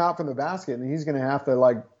draw him out from the basket, and he's going to have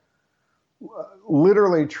to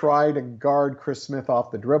literally try to guard Chris Smith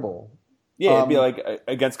off the dribble. Yeah, it'd be like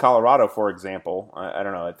against Colorado, for example. I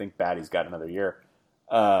don't know. I think Batty's got another year.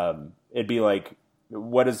 It'd be like,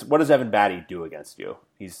 what does Evan Batty do against you?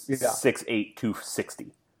 He's 6'8", 260.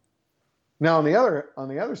 Now on the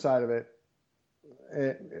other side of it,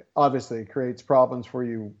 it obviously creates problems for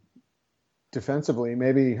you defensively.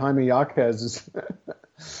 Maybe Jaime Jaquez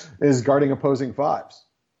is guarding opposing 5s.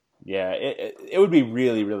 Yeah, it would be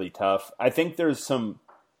really, really tough. I think there are some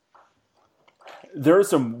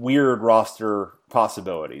weird roster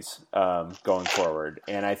possibilities going forward,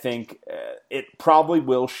 and I think it probably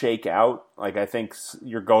will shake out. Like, I think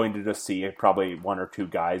you're going to just see probably 1 or 2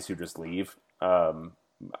 guys who just leave,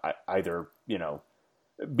 either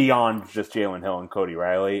beyond just Jalen Hill and Cody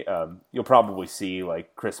Riley. You'll probably see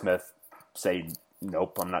like Chris Smith say,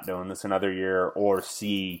 "Nope, I'm not doing this another year," or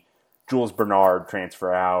see Jules Bernard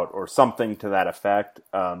transfer out, or something to that effect.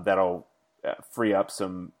 That'll free up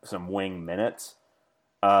some wing minutes.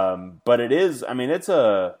 But it is, I mean,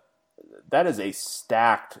 that is a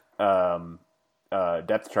stacked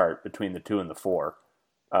depth chart between the 2 and the 4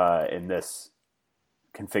 in this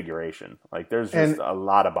configuration. Like, there's just a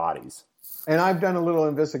lot of bodies. And I've done a little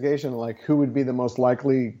investigation, like who would be the most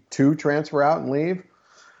likely to transfer out and leave.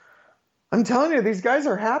 I'm telling you, these guys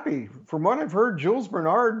are happy. From what I've heard, Jules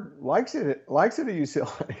Bernard likes it at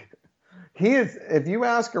UCLA. He is. If you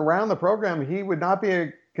ask around the program, he would not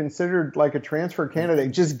be considered like a transfer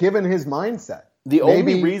candidate, just given his mindset. The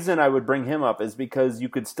only reason I would bring him up is because you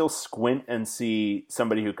could still squint and see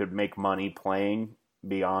somebody who could make money playing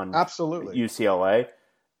beyond UCLA.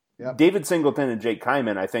 Yep. David Singleton and Jake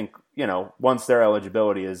Kyman, I think, once their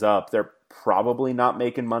eligibility is up, they're probably not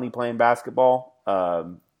making money playing basketball.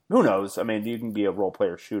 Who knows? I mean, you can be a role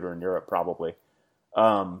player shooter in Europe probably.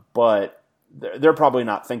 But they're probably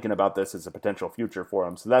not thinking about this as a potential future for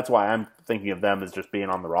them. So that's why I'm thinking of them as just being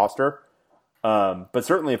on the roster. But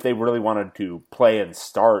certainly if they really wanted to play and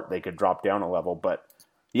start, they could drop down a level. But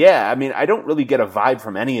yeah, I mean, I don't really get a vibe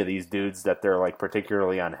from any of these dudes that they're like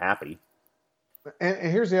particularly unhappy.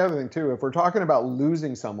 And here's the other thing too. If we're talking about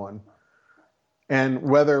losing someone and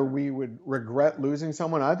whether we would regret losing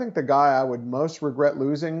someone, I think the guy I would most regret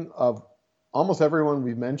losing of almost everyone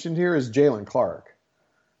we've mentioned here is Jalen Clark.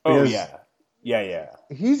 Oh yeah. Yeah.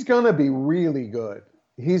 He's going to be really good.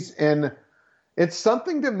 And it's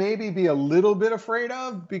something to maybe be a little bit afraid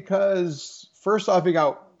of because first off, you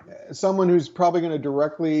got someone who's probably going to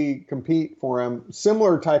directly compete for him,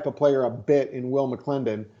 similar type of player a bit in Will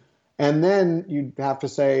McClendon. And then you'd have to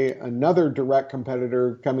say another direct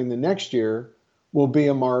competitor coming the next year will be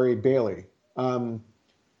Amari Bailey.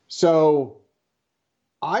 So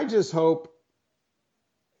I just hope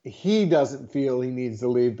he doesn't feel he needs to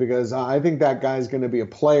leave because I think that guy's going to be a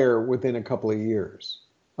player within a couple of years.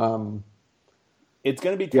 It's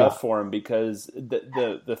going to be tough for him because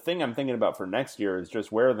the thing I'm thinking about for next year is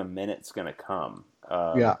just where the minutes going to come.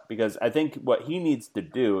 Because I think what he needs to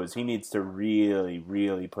do is he needs to really,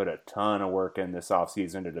 really put a ton of work in this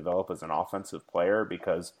offseason to develop as an offensive player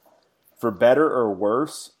because for better or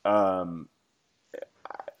worse,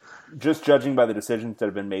 just judging by the decisions that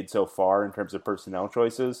have been made so far in terms of personnel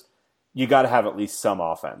choices, you got to have at least some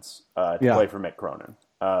offense to play for Mick Cronin.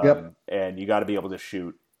 And you got to be able to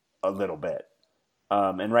shoot a little bit.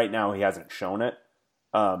 And right now he hasn't shown it.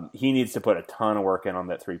 He needs to put a ton of work in on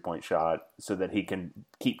that three-point shot so that he can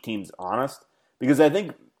keep teams honest. Because I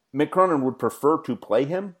think Mick Cronin would prefer to play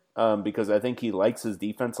him because I think he likes his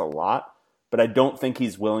defense a lot. But I don't think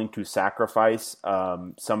he's willing to sacrifice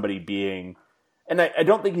somebody being... And I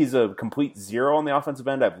don't think he's a complete zero on the offensive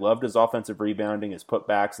end. I've loved his offensive rebounding, his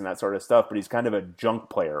putbacks, and that sort of stuff. But he's kind of a junk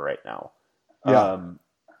player right now.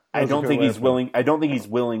 I don't think he's willing. I don't think he's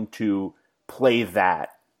willing to play that.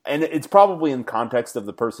 And it's probably in context of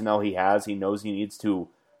the personnel he has. He knows he needs to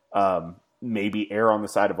maybe err on the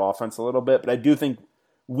side of offense a little bit. But I do think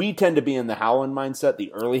we tend to be in the Howland mindset,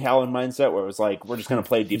 the early Howland mindset, where it was like we're just going to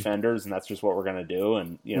play defenders and that's just what we're going to do.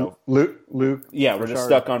 And Luke, yeah, we're just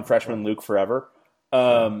stuck on freshman Luke forever.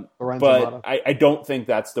 But I don't think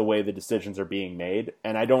that's the way the decisions are being made.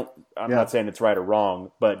 And I'm not saying it's right or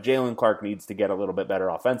wrong, but Jalen Clark needs to get a little bit better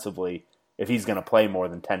offensively if he's going to play more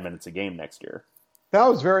than 10 minutes a game next year. That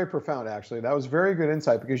was very profound, actually. That was very good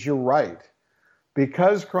insight because you're right.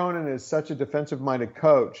 Because Cronin is such a defensive-minded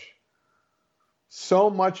coach, so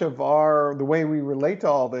much of the way we relate to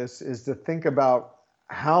all this is to think about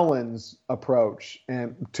Howland's approach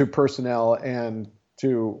and to personnel and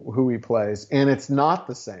to who he plays, and it's not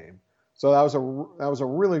the same. So that was a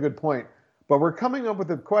really good point. But we're coming up with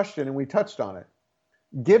a question, and we touched on it.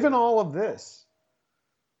 Given all of this,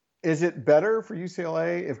 is it better for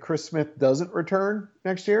UCLA if Chris Smith doesn't return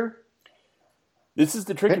next year? This is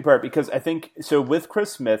the tricky part because I think so. With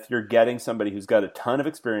Chris Smith, you're getting somebody who's got a ton of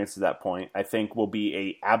experience at that point. I think will be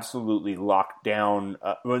a absolutely knockdown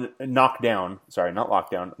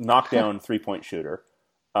 3-point shooter.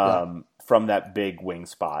 From that big wing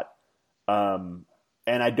spot. And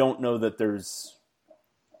I don't know that there's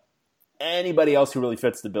anybody else who really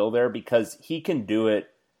fits the bill there because he can do it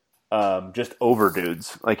just over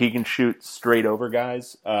dudes. Like he can shoot straight over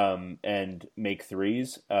guys and make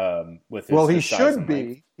threes with his he should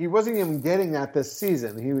be. He wasn't even getting that this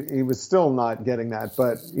season. He was still not getting that,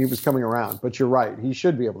 but he was coming around. But you're right. He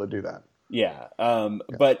should be able to do that. Yeah,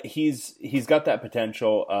 but he's got that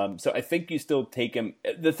potential. So I think you still take him.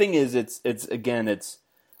 The thing is, it's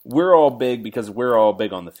we're all big because we're all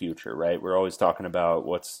big on the future, right? We're always talking about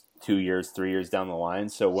what's 2 years, 3 years down the line.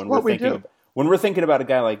 So when we're thinking about a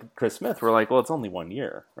guy like Chris Smith, we're like, well, it's only 1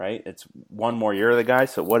 year, right? It's one more year of the guy.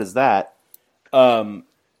 So what is that?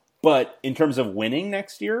 But in terms of winning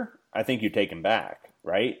next year, I think you take him back,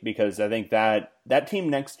 right? Because I think that team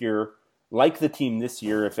next year. Like the team this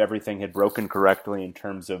year, if everything had broken correctly in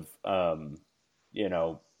terms of,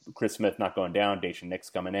 Chris Smith not going down, Daishen Nix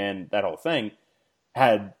coming in, that whole thing,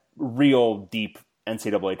 had real deep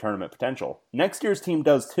NCAA tournament potential. Next year's team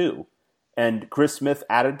does too. And Chris Smith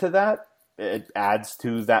added to that, it adds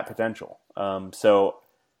to that potential. So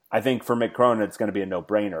I think for Mick Cronin, it's going to be a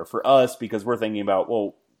no-brainer. For us, because we're thinking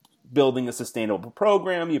about, building a sustainable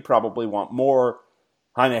program, you probably want more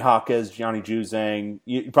Jaime Jaquez, Gianni Juzang,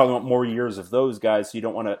 you probably want more years of those guys, so you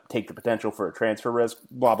don't want to take the potential for a transfer risk,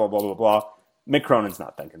 blah, blah, blah, blah, blah. Mick Cronin's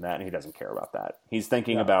not thinking that, and he doesn't care about that. He's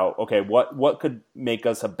thinking about, okay, what could make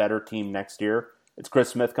us a better team next year? It's Chris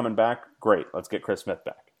Smith coming back? Great, let's get Chris Smith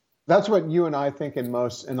back. That's what you and I think in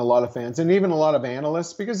a lot of fans, and even a lot of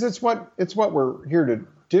analysts, because it's what we're here to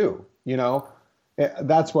do,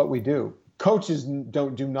 That's what we do. Coaches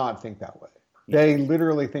do not think that way. Yeah. They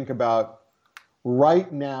literally think about,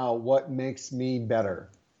 right now, what makes me better?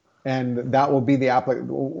 And that will be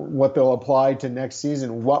what they'll apply to next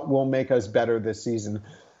season. What will make us better this season?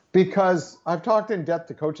 Because I've talked in depth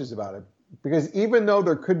to coaches about it. Because even though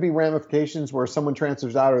there could be ramifications where someone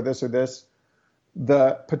transfers out or this,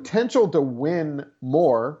 the potential to win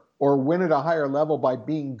more or win at a higher level by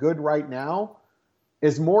being good right now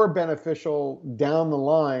is more beneficial down the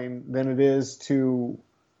line than it is to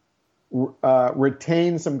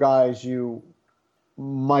retain some guys you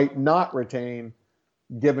might not retain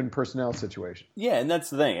given personnel situation. Yeah, and that's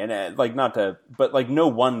the thing. And but no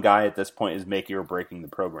one guy at this point is making or breaking the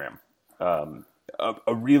program.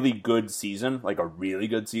 A really good season, like a really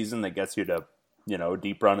good season that gets you to, a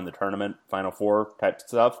deep run in the tournament, Final Four type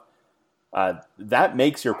stuff, that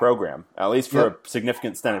makes your program, at least for a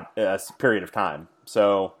significant period of time.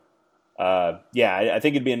 So, I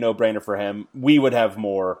think it'd be a no-brainer for him. We would have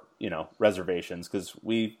more, reservations because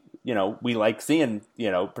we like seeing,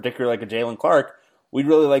 particularly like a Jalen Clark, we'd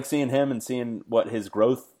really like seeing him and seeing what his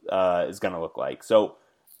growth is going to look like. So,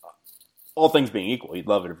 all things being equal, you'd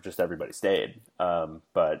love it if just everybody stayed.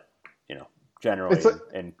 But, generally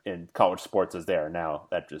in college sports as they are now,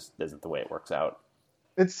 that just isn't the way it works out.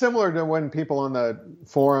 It's similar to when people on the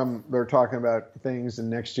forum, they're talking about things in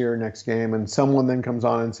next year, next game, and someone then comes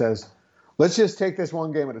on and says, let's just take this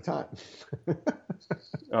one game at a time.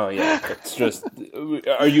 Oh yeah, it's just.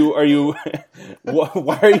 Are you?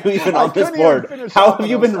 Why are you even on this board? How have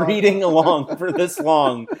you been reading along for this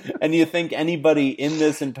long? And you think anybody in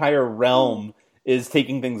this entire realm is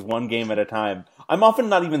taking things one game at a time? I'm often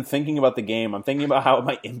not even thinking about the game. I'm thinking about how it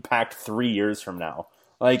might impact 3 years from now.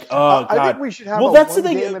 Like, oh God! I think we should have that's the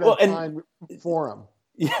thing. Game at a time forum.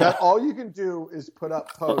 Yeah. That all you can do is put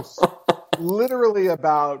up posts. Literally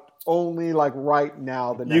about only like right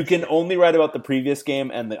now. You can only write about the previous game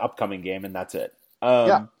and the upcoming game, and that's it.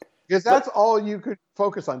 Because that's all you could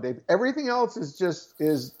focus on, Dave. Everything else is just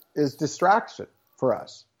is distraction for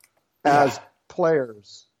us as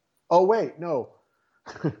players. Oh wait, no,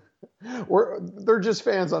 they're just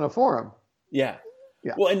fans on a forum. Yeah.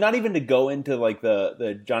 Well, and not even to go into like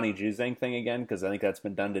the Johnny Juzang thing again, because I think that's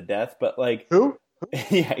been done to death. But like who?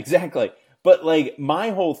 Yeah, exactly. But, like, my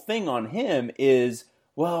whole thing on him is,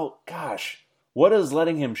 well, gosh, what does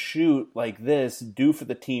letting him shoot like this do for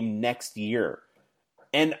the team next year?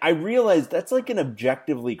 And I realize that's, like, an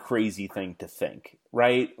objectively crazy thing to think,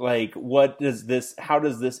 right? Like, how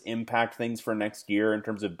does this impact things for next year in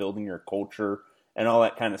terms of building your culture and all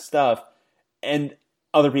that kind of stuff? And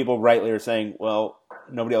other people rightly are saying, well,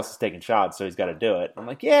 nobody else is taking shots, so he's got to do it. I'm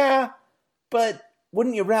like, yeah, but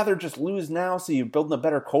wouldn't you rather just lose now so you're building a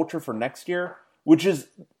better culture for next year? Which is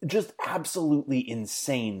just absolutely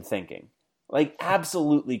insane thinking. Like,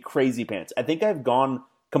 absolutely crazy pants. I think I've gone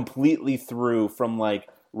completely through from, like,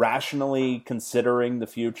 rationally considering the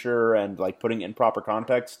future and, like, putting it in proper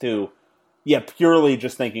context to, purely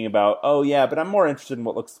just thinking about, oh, yeah, but I'm more interested in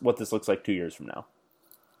what this looks like 2 years from now.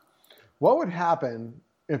 What would happen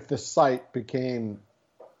if the site became...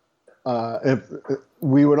 if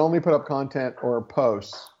we would only put up content or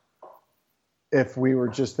posts if we were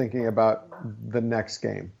just thinking about the next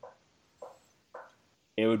game?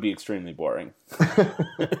 It would be extremely boring.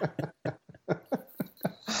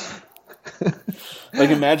 Like,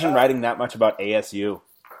 imagine writing that much about ASU.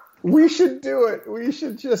 We should do it. We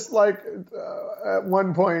should just, like, at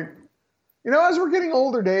one point, as we're getting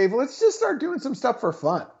older, Dave, let's just start doing some stuff for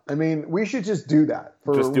fun. I mean, we should just do that.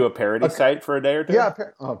 Just do a parody site for a day or two? Yeah.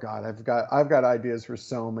 Oh, God, I've got ideas for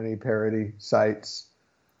so many parody sites.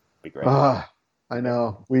 Be great. I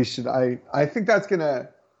know. We should. I think that's gonna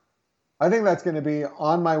be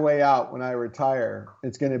on my way out when I retire.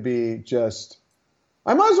 It's gonna be just.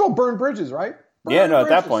 I might as well burn bridges, right? At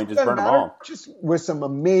that point, just burn them all. Just with some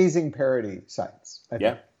amazing parody sites. I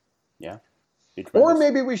think. Yeah. Or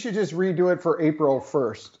maybe we should just redo it for April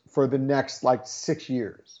 1st for the next 6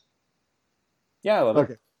 years. Yeah, I love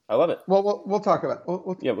it. I love it. Well, we'll talk about it.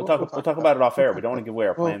 We'll talk about it off air. We don't want to give away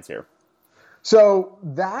our plans here. So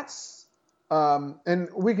that's, and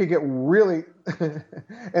we could get really,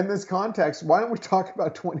 in this context, why don't we talk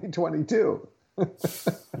about 2022? Because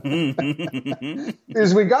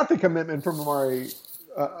we got the commitment from Amari,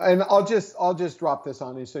 and I'll just drop this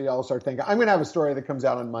on you so y'all start thinking. I'm going to have a story that comes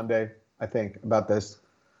out on Monday, I think, about this.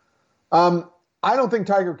 I don't think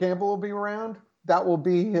Tiger Campbell will be around. That will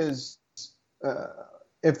be his,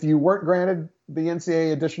 if you weren't granted the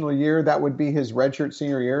NCAA additional year, that would be his redshirt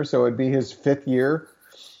senior year, so it would be his 5th year.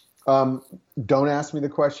 Don't ask me the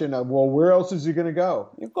question of, well, where else is he going to go?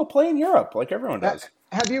 You go play in Europe like everyone does.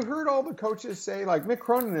 Have you heard all the coaches say, like Mick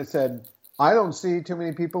Cronin has said, I don't see too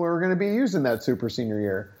many people who are going to be using that super senior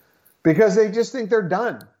year because they just think they're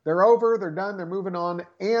done. They're over, they're done, they're moving on.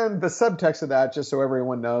 And the subtext of that, just so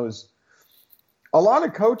everyone knows, a lot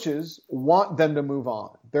of coaches want them to move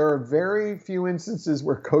on. There are very few instances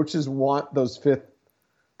where coaches want those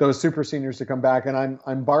those super seniors to come back. And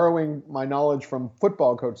I'm borrowing my knowledge from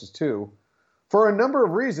football coaches too, for a number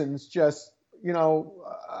of reasons. Just,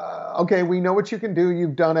 okay, we know what you can do.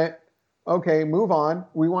 You've done it. Okay, move on.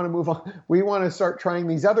 We want to move on. We want to start trying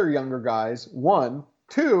these other younger guys. One,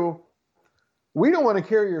 two, we don't want to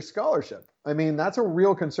carry your scholarship. I mean, that's a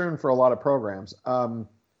real concern for a lot of programs.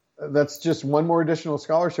 That's just one more additional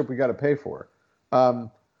scholarship we got to pay for.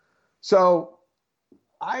 So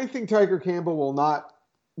I think Tiger Campbell will not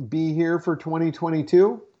be here for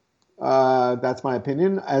 2022. That's my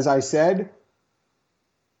opinion. As I said,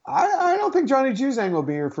 I don't think Johnny Juzang will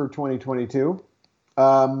be here for 2022.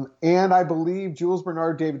 And I believe Jules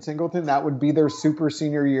Bernard, David Singleton, that would be their super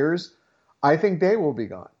senior years. I think they will be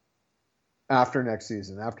gone after next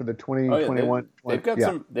season, after the 2021.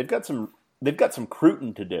 They've got some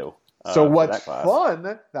recruiting to do. So what's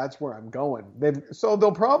fun? That's where I'm going. So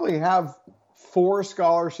they'll probably have 4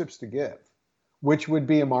 scholarships to give, which would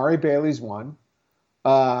be Amari Bailey's one,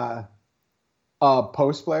 a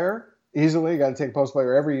post player easily. Got to take a post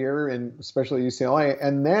player every year, and especially UCLA.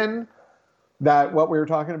 And then that what we were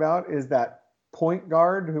talking about is that point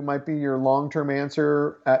guard who might be your long-term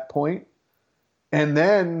answer at point, and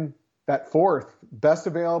then that 4th best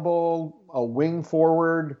available, a wing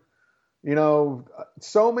forward.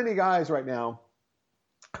 So many guys right now.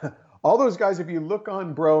 All those guys, if you look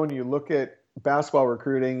on Bro and you look at basketball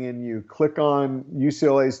recruiting and you click on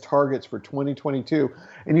UCLA's targets for 2022,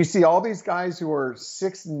 and you see all these guys who are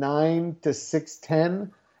 6'9" to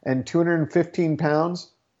 6'10" and 215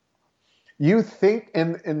 pounds, you think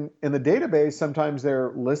in the database sometimes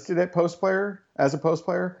they're listed at post player as a post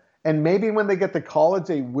player, and maybe when they get to college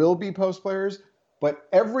they will be post players, but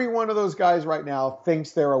every one of those guys right now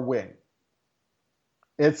thinks they're a wing.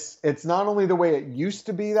 It's not only the way it used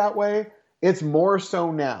to be that way, it's more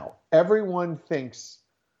so now. Everyone thinks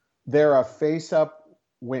they're a face-up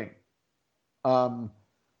wing.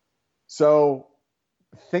 So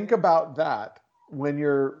think about that when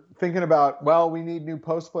you're thinking about, well, we need new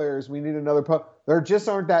post players, we need another post. There just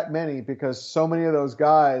aren't that many because so many of those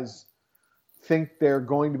guys think they're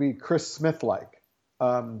going to be Chris Smith-like.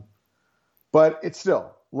 But it's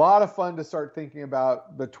still a lot of fun to start thinking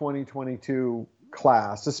about the 2022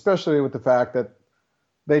 class, especially with the fact that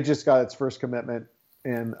they just got its first commitment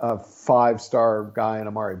in a 5-star guy in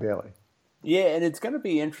Amari Bailey. Yeah, and it's going to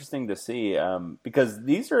be interesting to see because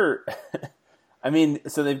these are, I mean,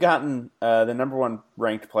 so they've gotten the number 1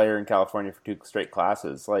 ranked player in California for 2 straight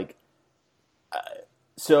classes.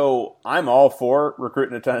 So I'm all for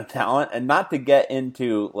recruiting a ton of talent, and not to get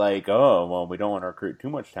into we don't want to recruit too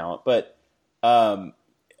much talent, but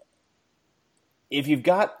if you've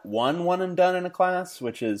got one and done in a class,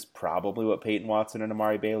 which is probably what Peyton Watson and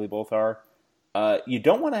Amari Bailey both are, you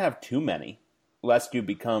don't want to have too many, lest you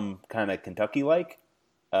become kind of Kentucky-like,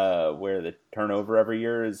 where the turnover every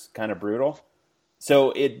year is kind of brutal.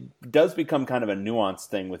 So it does become kind of a nuanced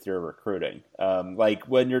thing with your recruiting.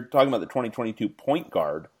 When you're talking about the 2022 point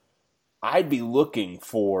guard, I'd be looking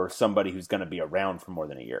for somebody who's going to be around for more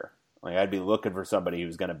than a year. I'd be looking for somebody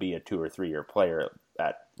who's going to be a 2 or 3 year player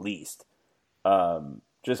at least.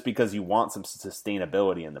 Just because you want some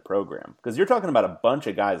sustainability in the program. Because you're talking about a bunch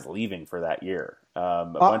of guys leaving for that year. A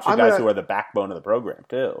bunch of guys who are the backbone of the program,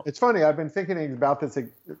 too. It's funny. I've been thinking about this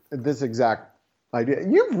exact idea.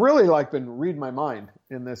 You've really been reading my mind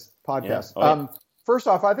in this podcast. Yeah. First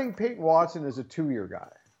off, I think Peyton Watson is a 2-year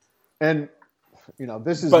guy. And,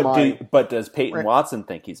 this is But does Peyton Watson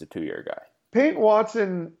think he's a 2-year guy? Peyton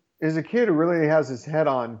Watson is a kid who really has his head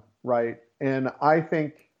on right. And I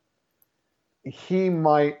think he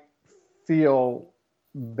might feel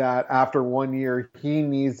that after 1 year, he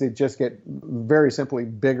needs to just get very simply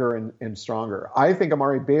bigger and stronger. I think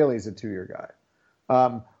Amari Bailey's a 2-year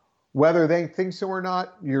guy. Whether they think so or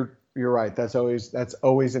not, you're right. That's always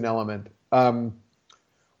an element.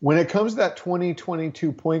 When it comes to that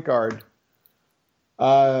 2022 point guard,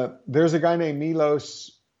 there's a guy named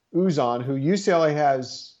Milos Uzan who UCLA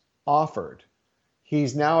has offered.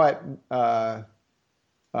 He's now at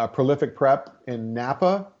Prolific Prep in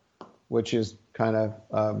Napa, which is kind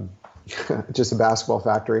of just a basketball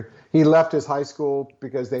factory. He left his high school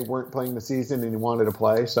because they weren't playing the season and he wanted to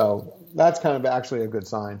play. So that's kind of actually a good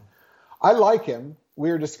sign. I like him.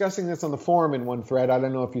 We were discussing this on the forum in one thread. I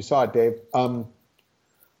don't know if you saw it, Dave.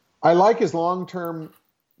 I like his long-term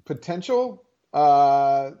potential.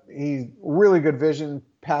 He's really good vision,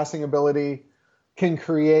 passing ability, can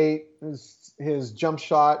create. His jump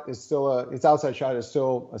shot is still his outside shot is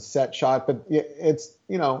still a set shot, but it's,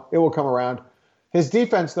 it will come around. His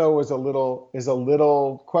defense though is a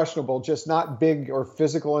little questionable, just not big or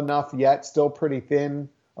physical enough yet, still pretty thin,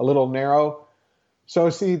 a little narrow. So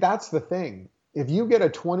see, that's the thing. If you get a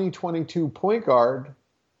 2022 point guard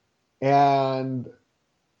and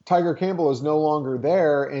Tiger Campbell is no longer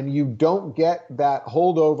there, and you don't get that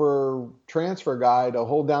holdover transfer guy to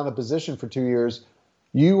hold down the position for 2 years,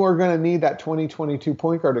 you are going to need that 2022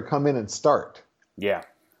 point guard to come in and start. Yeah.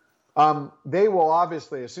 They will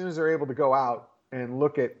obviously, as soon as they're able to go out and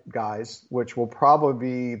look at guys, which will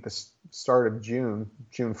probably be the start of June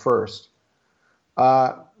 1st,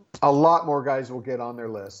 a lot more guys will get on their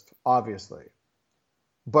list, obviously.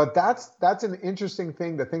 But that's an interesting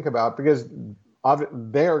thing to think about, because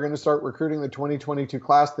they are going to start recruiting the 2022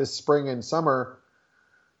 class this spring and summer.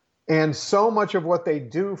 And so much of what they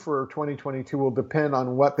do for 2022 will depend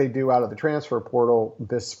on what they do out of the transfer portal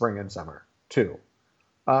this spring and summer, too.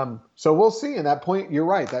 So we'll see. And that point, you're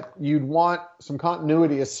right, that you'd want some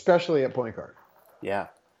continuity, especially at point guard. Yeah.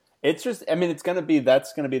 It's just, I mean, that's going to be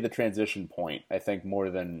the transition point, I think, more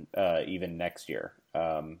than even next year.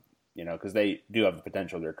 Because they do have the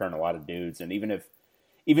potential to return a lot of dudes. And even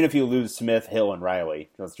if you lose Smith, Hill, and Riley,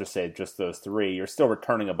 let's just say just those three, you're still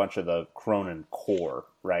returning a bunch of the Cronin core,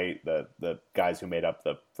 right? The guys who made up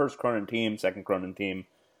the first Cronin team, second Cronin team.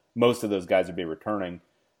 Most of those guys would be returning.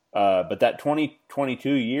 But that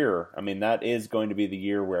 2022 year, I mean, that is going to be the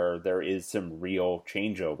year where there is some real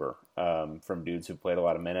changeover from dudes who played a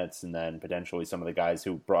lot of minutes, and then potentially some of the guys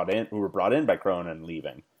who were brought in by Cronin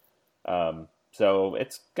leaving. So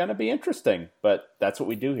it's going to be interesting, but that's what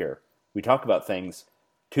we do here. We talk about things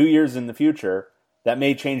 2 years in the future that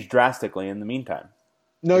may change drastically in the meantime.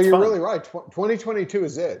 No, you're really right. 2022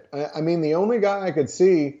 is it. I mean, the only guy I could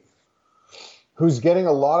see who's getting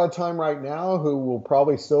a lot of time right now, who will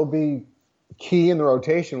probably still be key in the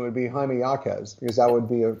rotation, would be Jaime Jaquez, because that would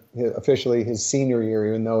be officially his senior year,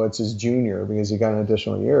 even though it's his junior, because he got an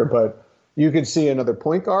additional year. But you could see another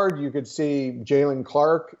point guard. You could see Jalen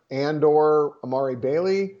Clark and/or Amari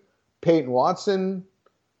Bailey, Peyton Watson,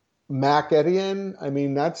 Mac Etienne. I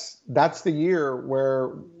mean, that's the year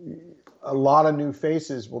where a lot of new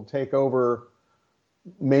faces will take over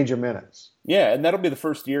major minutes. Yeah, and that'll be the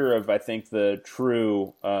first year of, I think, the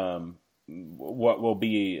true what will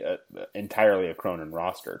be entirely a Cronin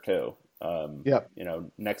roster too.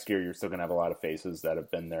 Next year you're still going to have a lot of faces that have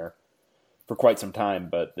been there for quite some time,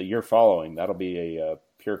 but the year following, that'll be a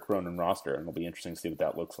pure Cronin roster, and it'll be interesting to see what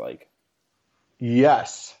that looks like.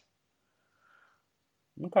 Yes.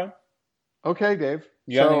 Okay, Dave.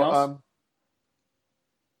 You got anything else?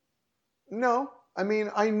 No. I mean,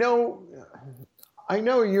 I know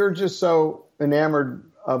you're just so enamored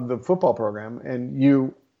of the football program,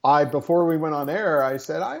 and before we went on air, I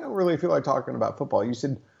said, I don't really feel like talking about football. You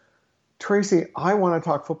said, Tracy, I want to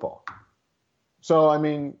talk football. So, I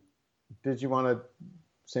mean, did you want to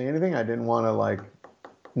say anything? I didn't want to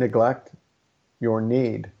neglect your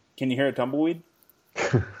need. Can you hear a tumbleweed?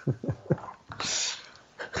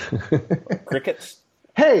 Crickets?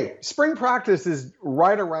 Hey, spring practice is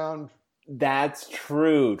right around. That's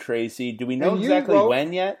true, Tracy. Do we know exactly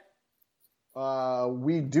when yet?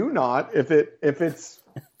 We do not. If it's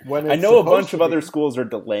when it's I know a bunch of other schools are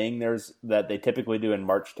delaying theirs that they typically do in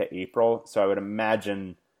March to April. So I would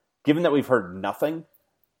imagine, given that we've heard nothing,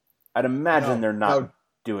 I'd imagine they're not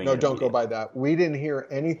doing it. No, don't go by that. We didn't hear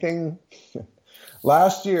anything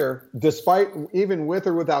last year, despite even with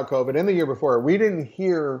or without COVID, and the year before, we didn't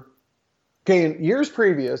hear. Okay, in years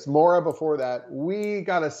previous, Mora before that, we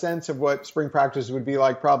got a sense of what spring practice would be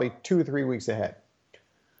like probably 2 or 3 weeks ahead.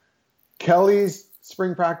 Kelly's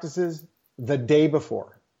spring practices, the day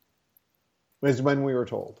before, was when we were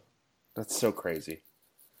told. That's so crazy.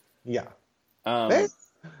 Yeah. The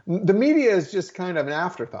media is just kind of an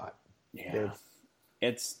afterthought. Yeah. Dave.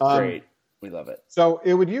 It's great. We love it. So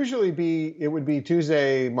it would be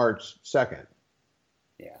Tuesday, March 2nd.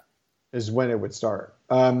 Yeah. Is when it would start.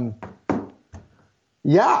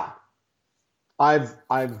 Yeah. I've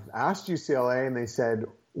asked UCLA, and they said,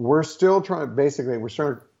 we're still trying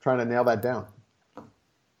to nail that down.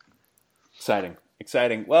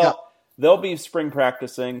 Exciting. Well, They'll be spring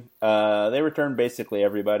practicing. They return basically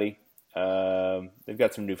everybody. They've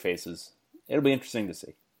got some new faces. It'll be interesting to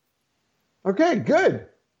see. Okay, good.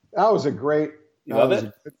 That was a great. You love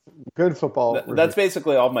it? Good football. That's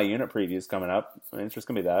basically all my unit previews coming up. I mean, it's just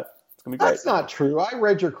going to be that. It's going to be great. That's not true. I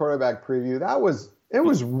read your quarterback preview. It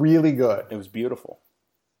was really good. It was beautiful.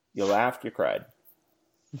 You laughed, you cried.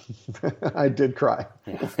 I did cry.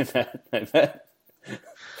 Yeah, I bet.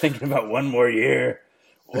 Thinking about one more year.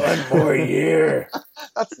 One more year.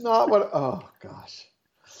 That's not what. Oh gosh.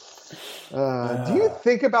 Do you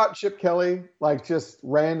think about Chip Kelly, like just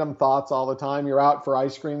random thoughts all the time? You're out for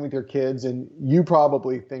ice cream with your kids, and you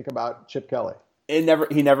probably think about Chip Kelly. He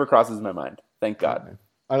never crosses my mind. Thank God.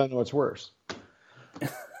 I don't know what's worse.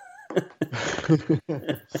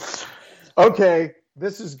 Okay,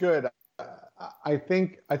 this is good. I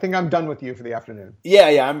think I'm done with you for the afternoon.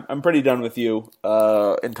 Yeah, I'm pretty done with you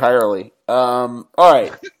entirely. All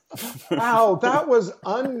right. Wow, that was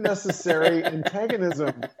unnecessary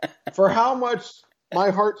antagonism for how much my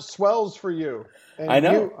heart swells for you. And I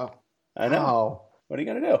know. I know. Wow. What are you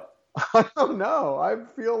gonna do? I don't know. I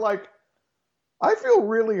feel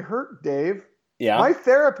really hurt, Dave. Yeah. My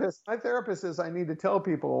therapist says I need to tell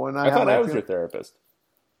people when I thought I was your therapist.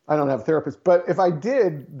 I don't have a therapist, but if I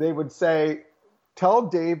did, they would say, tell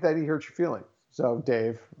Dave that he hurt your feelings. So,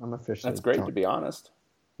 Dave, I'm officially. That's great to be honest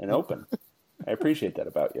and open. I appreciate that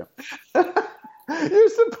about you. You're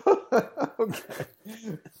supposed. Okay.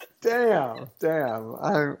 Damn.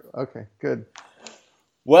 Okay, good.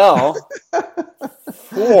 Well,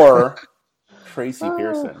 for Tracy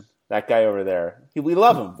Pearson, that guy over there, we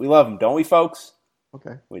love him. We love him, don't we, folks?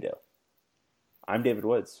 Okay. We do. I'm David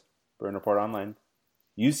Woods, Bruin Report Online,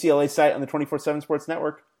 UCLA site on the 24/7 Sports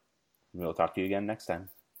Network. We'll talk to you again next time.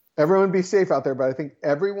 Everyone be safe out there, but I think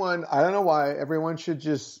everyone, I don't know why, everyone should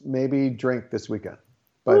just maybe drink this weekend.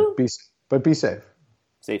 But be safe.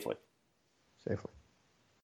 Safely.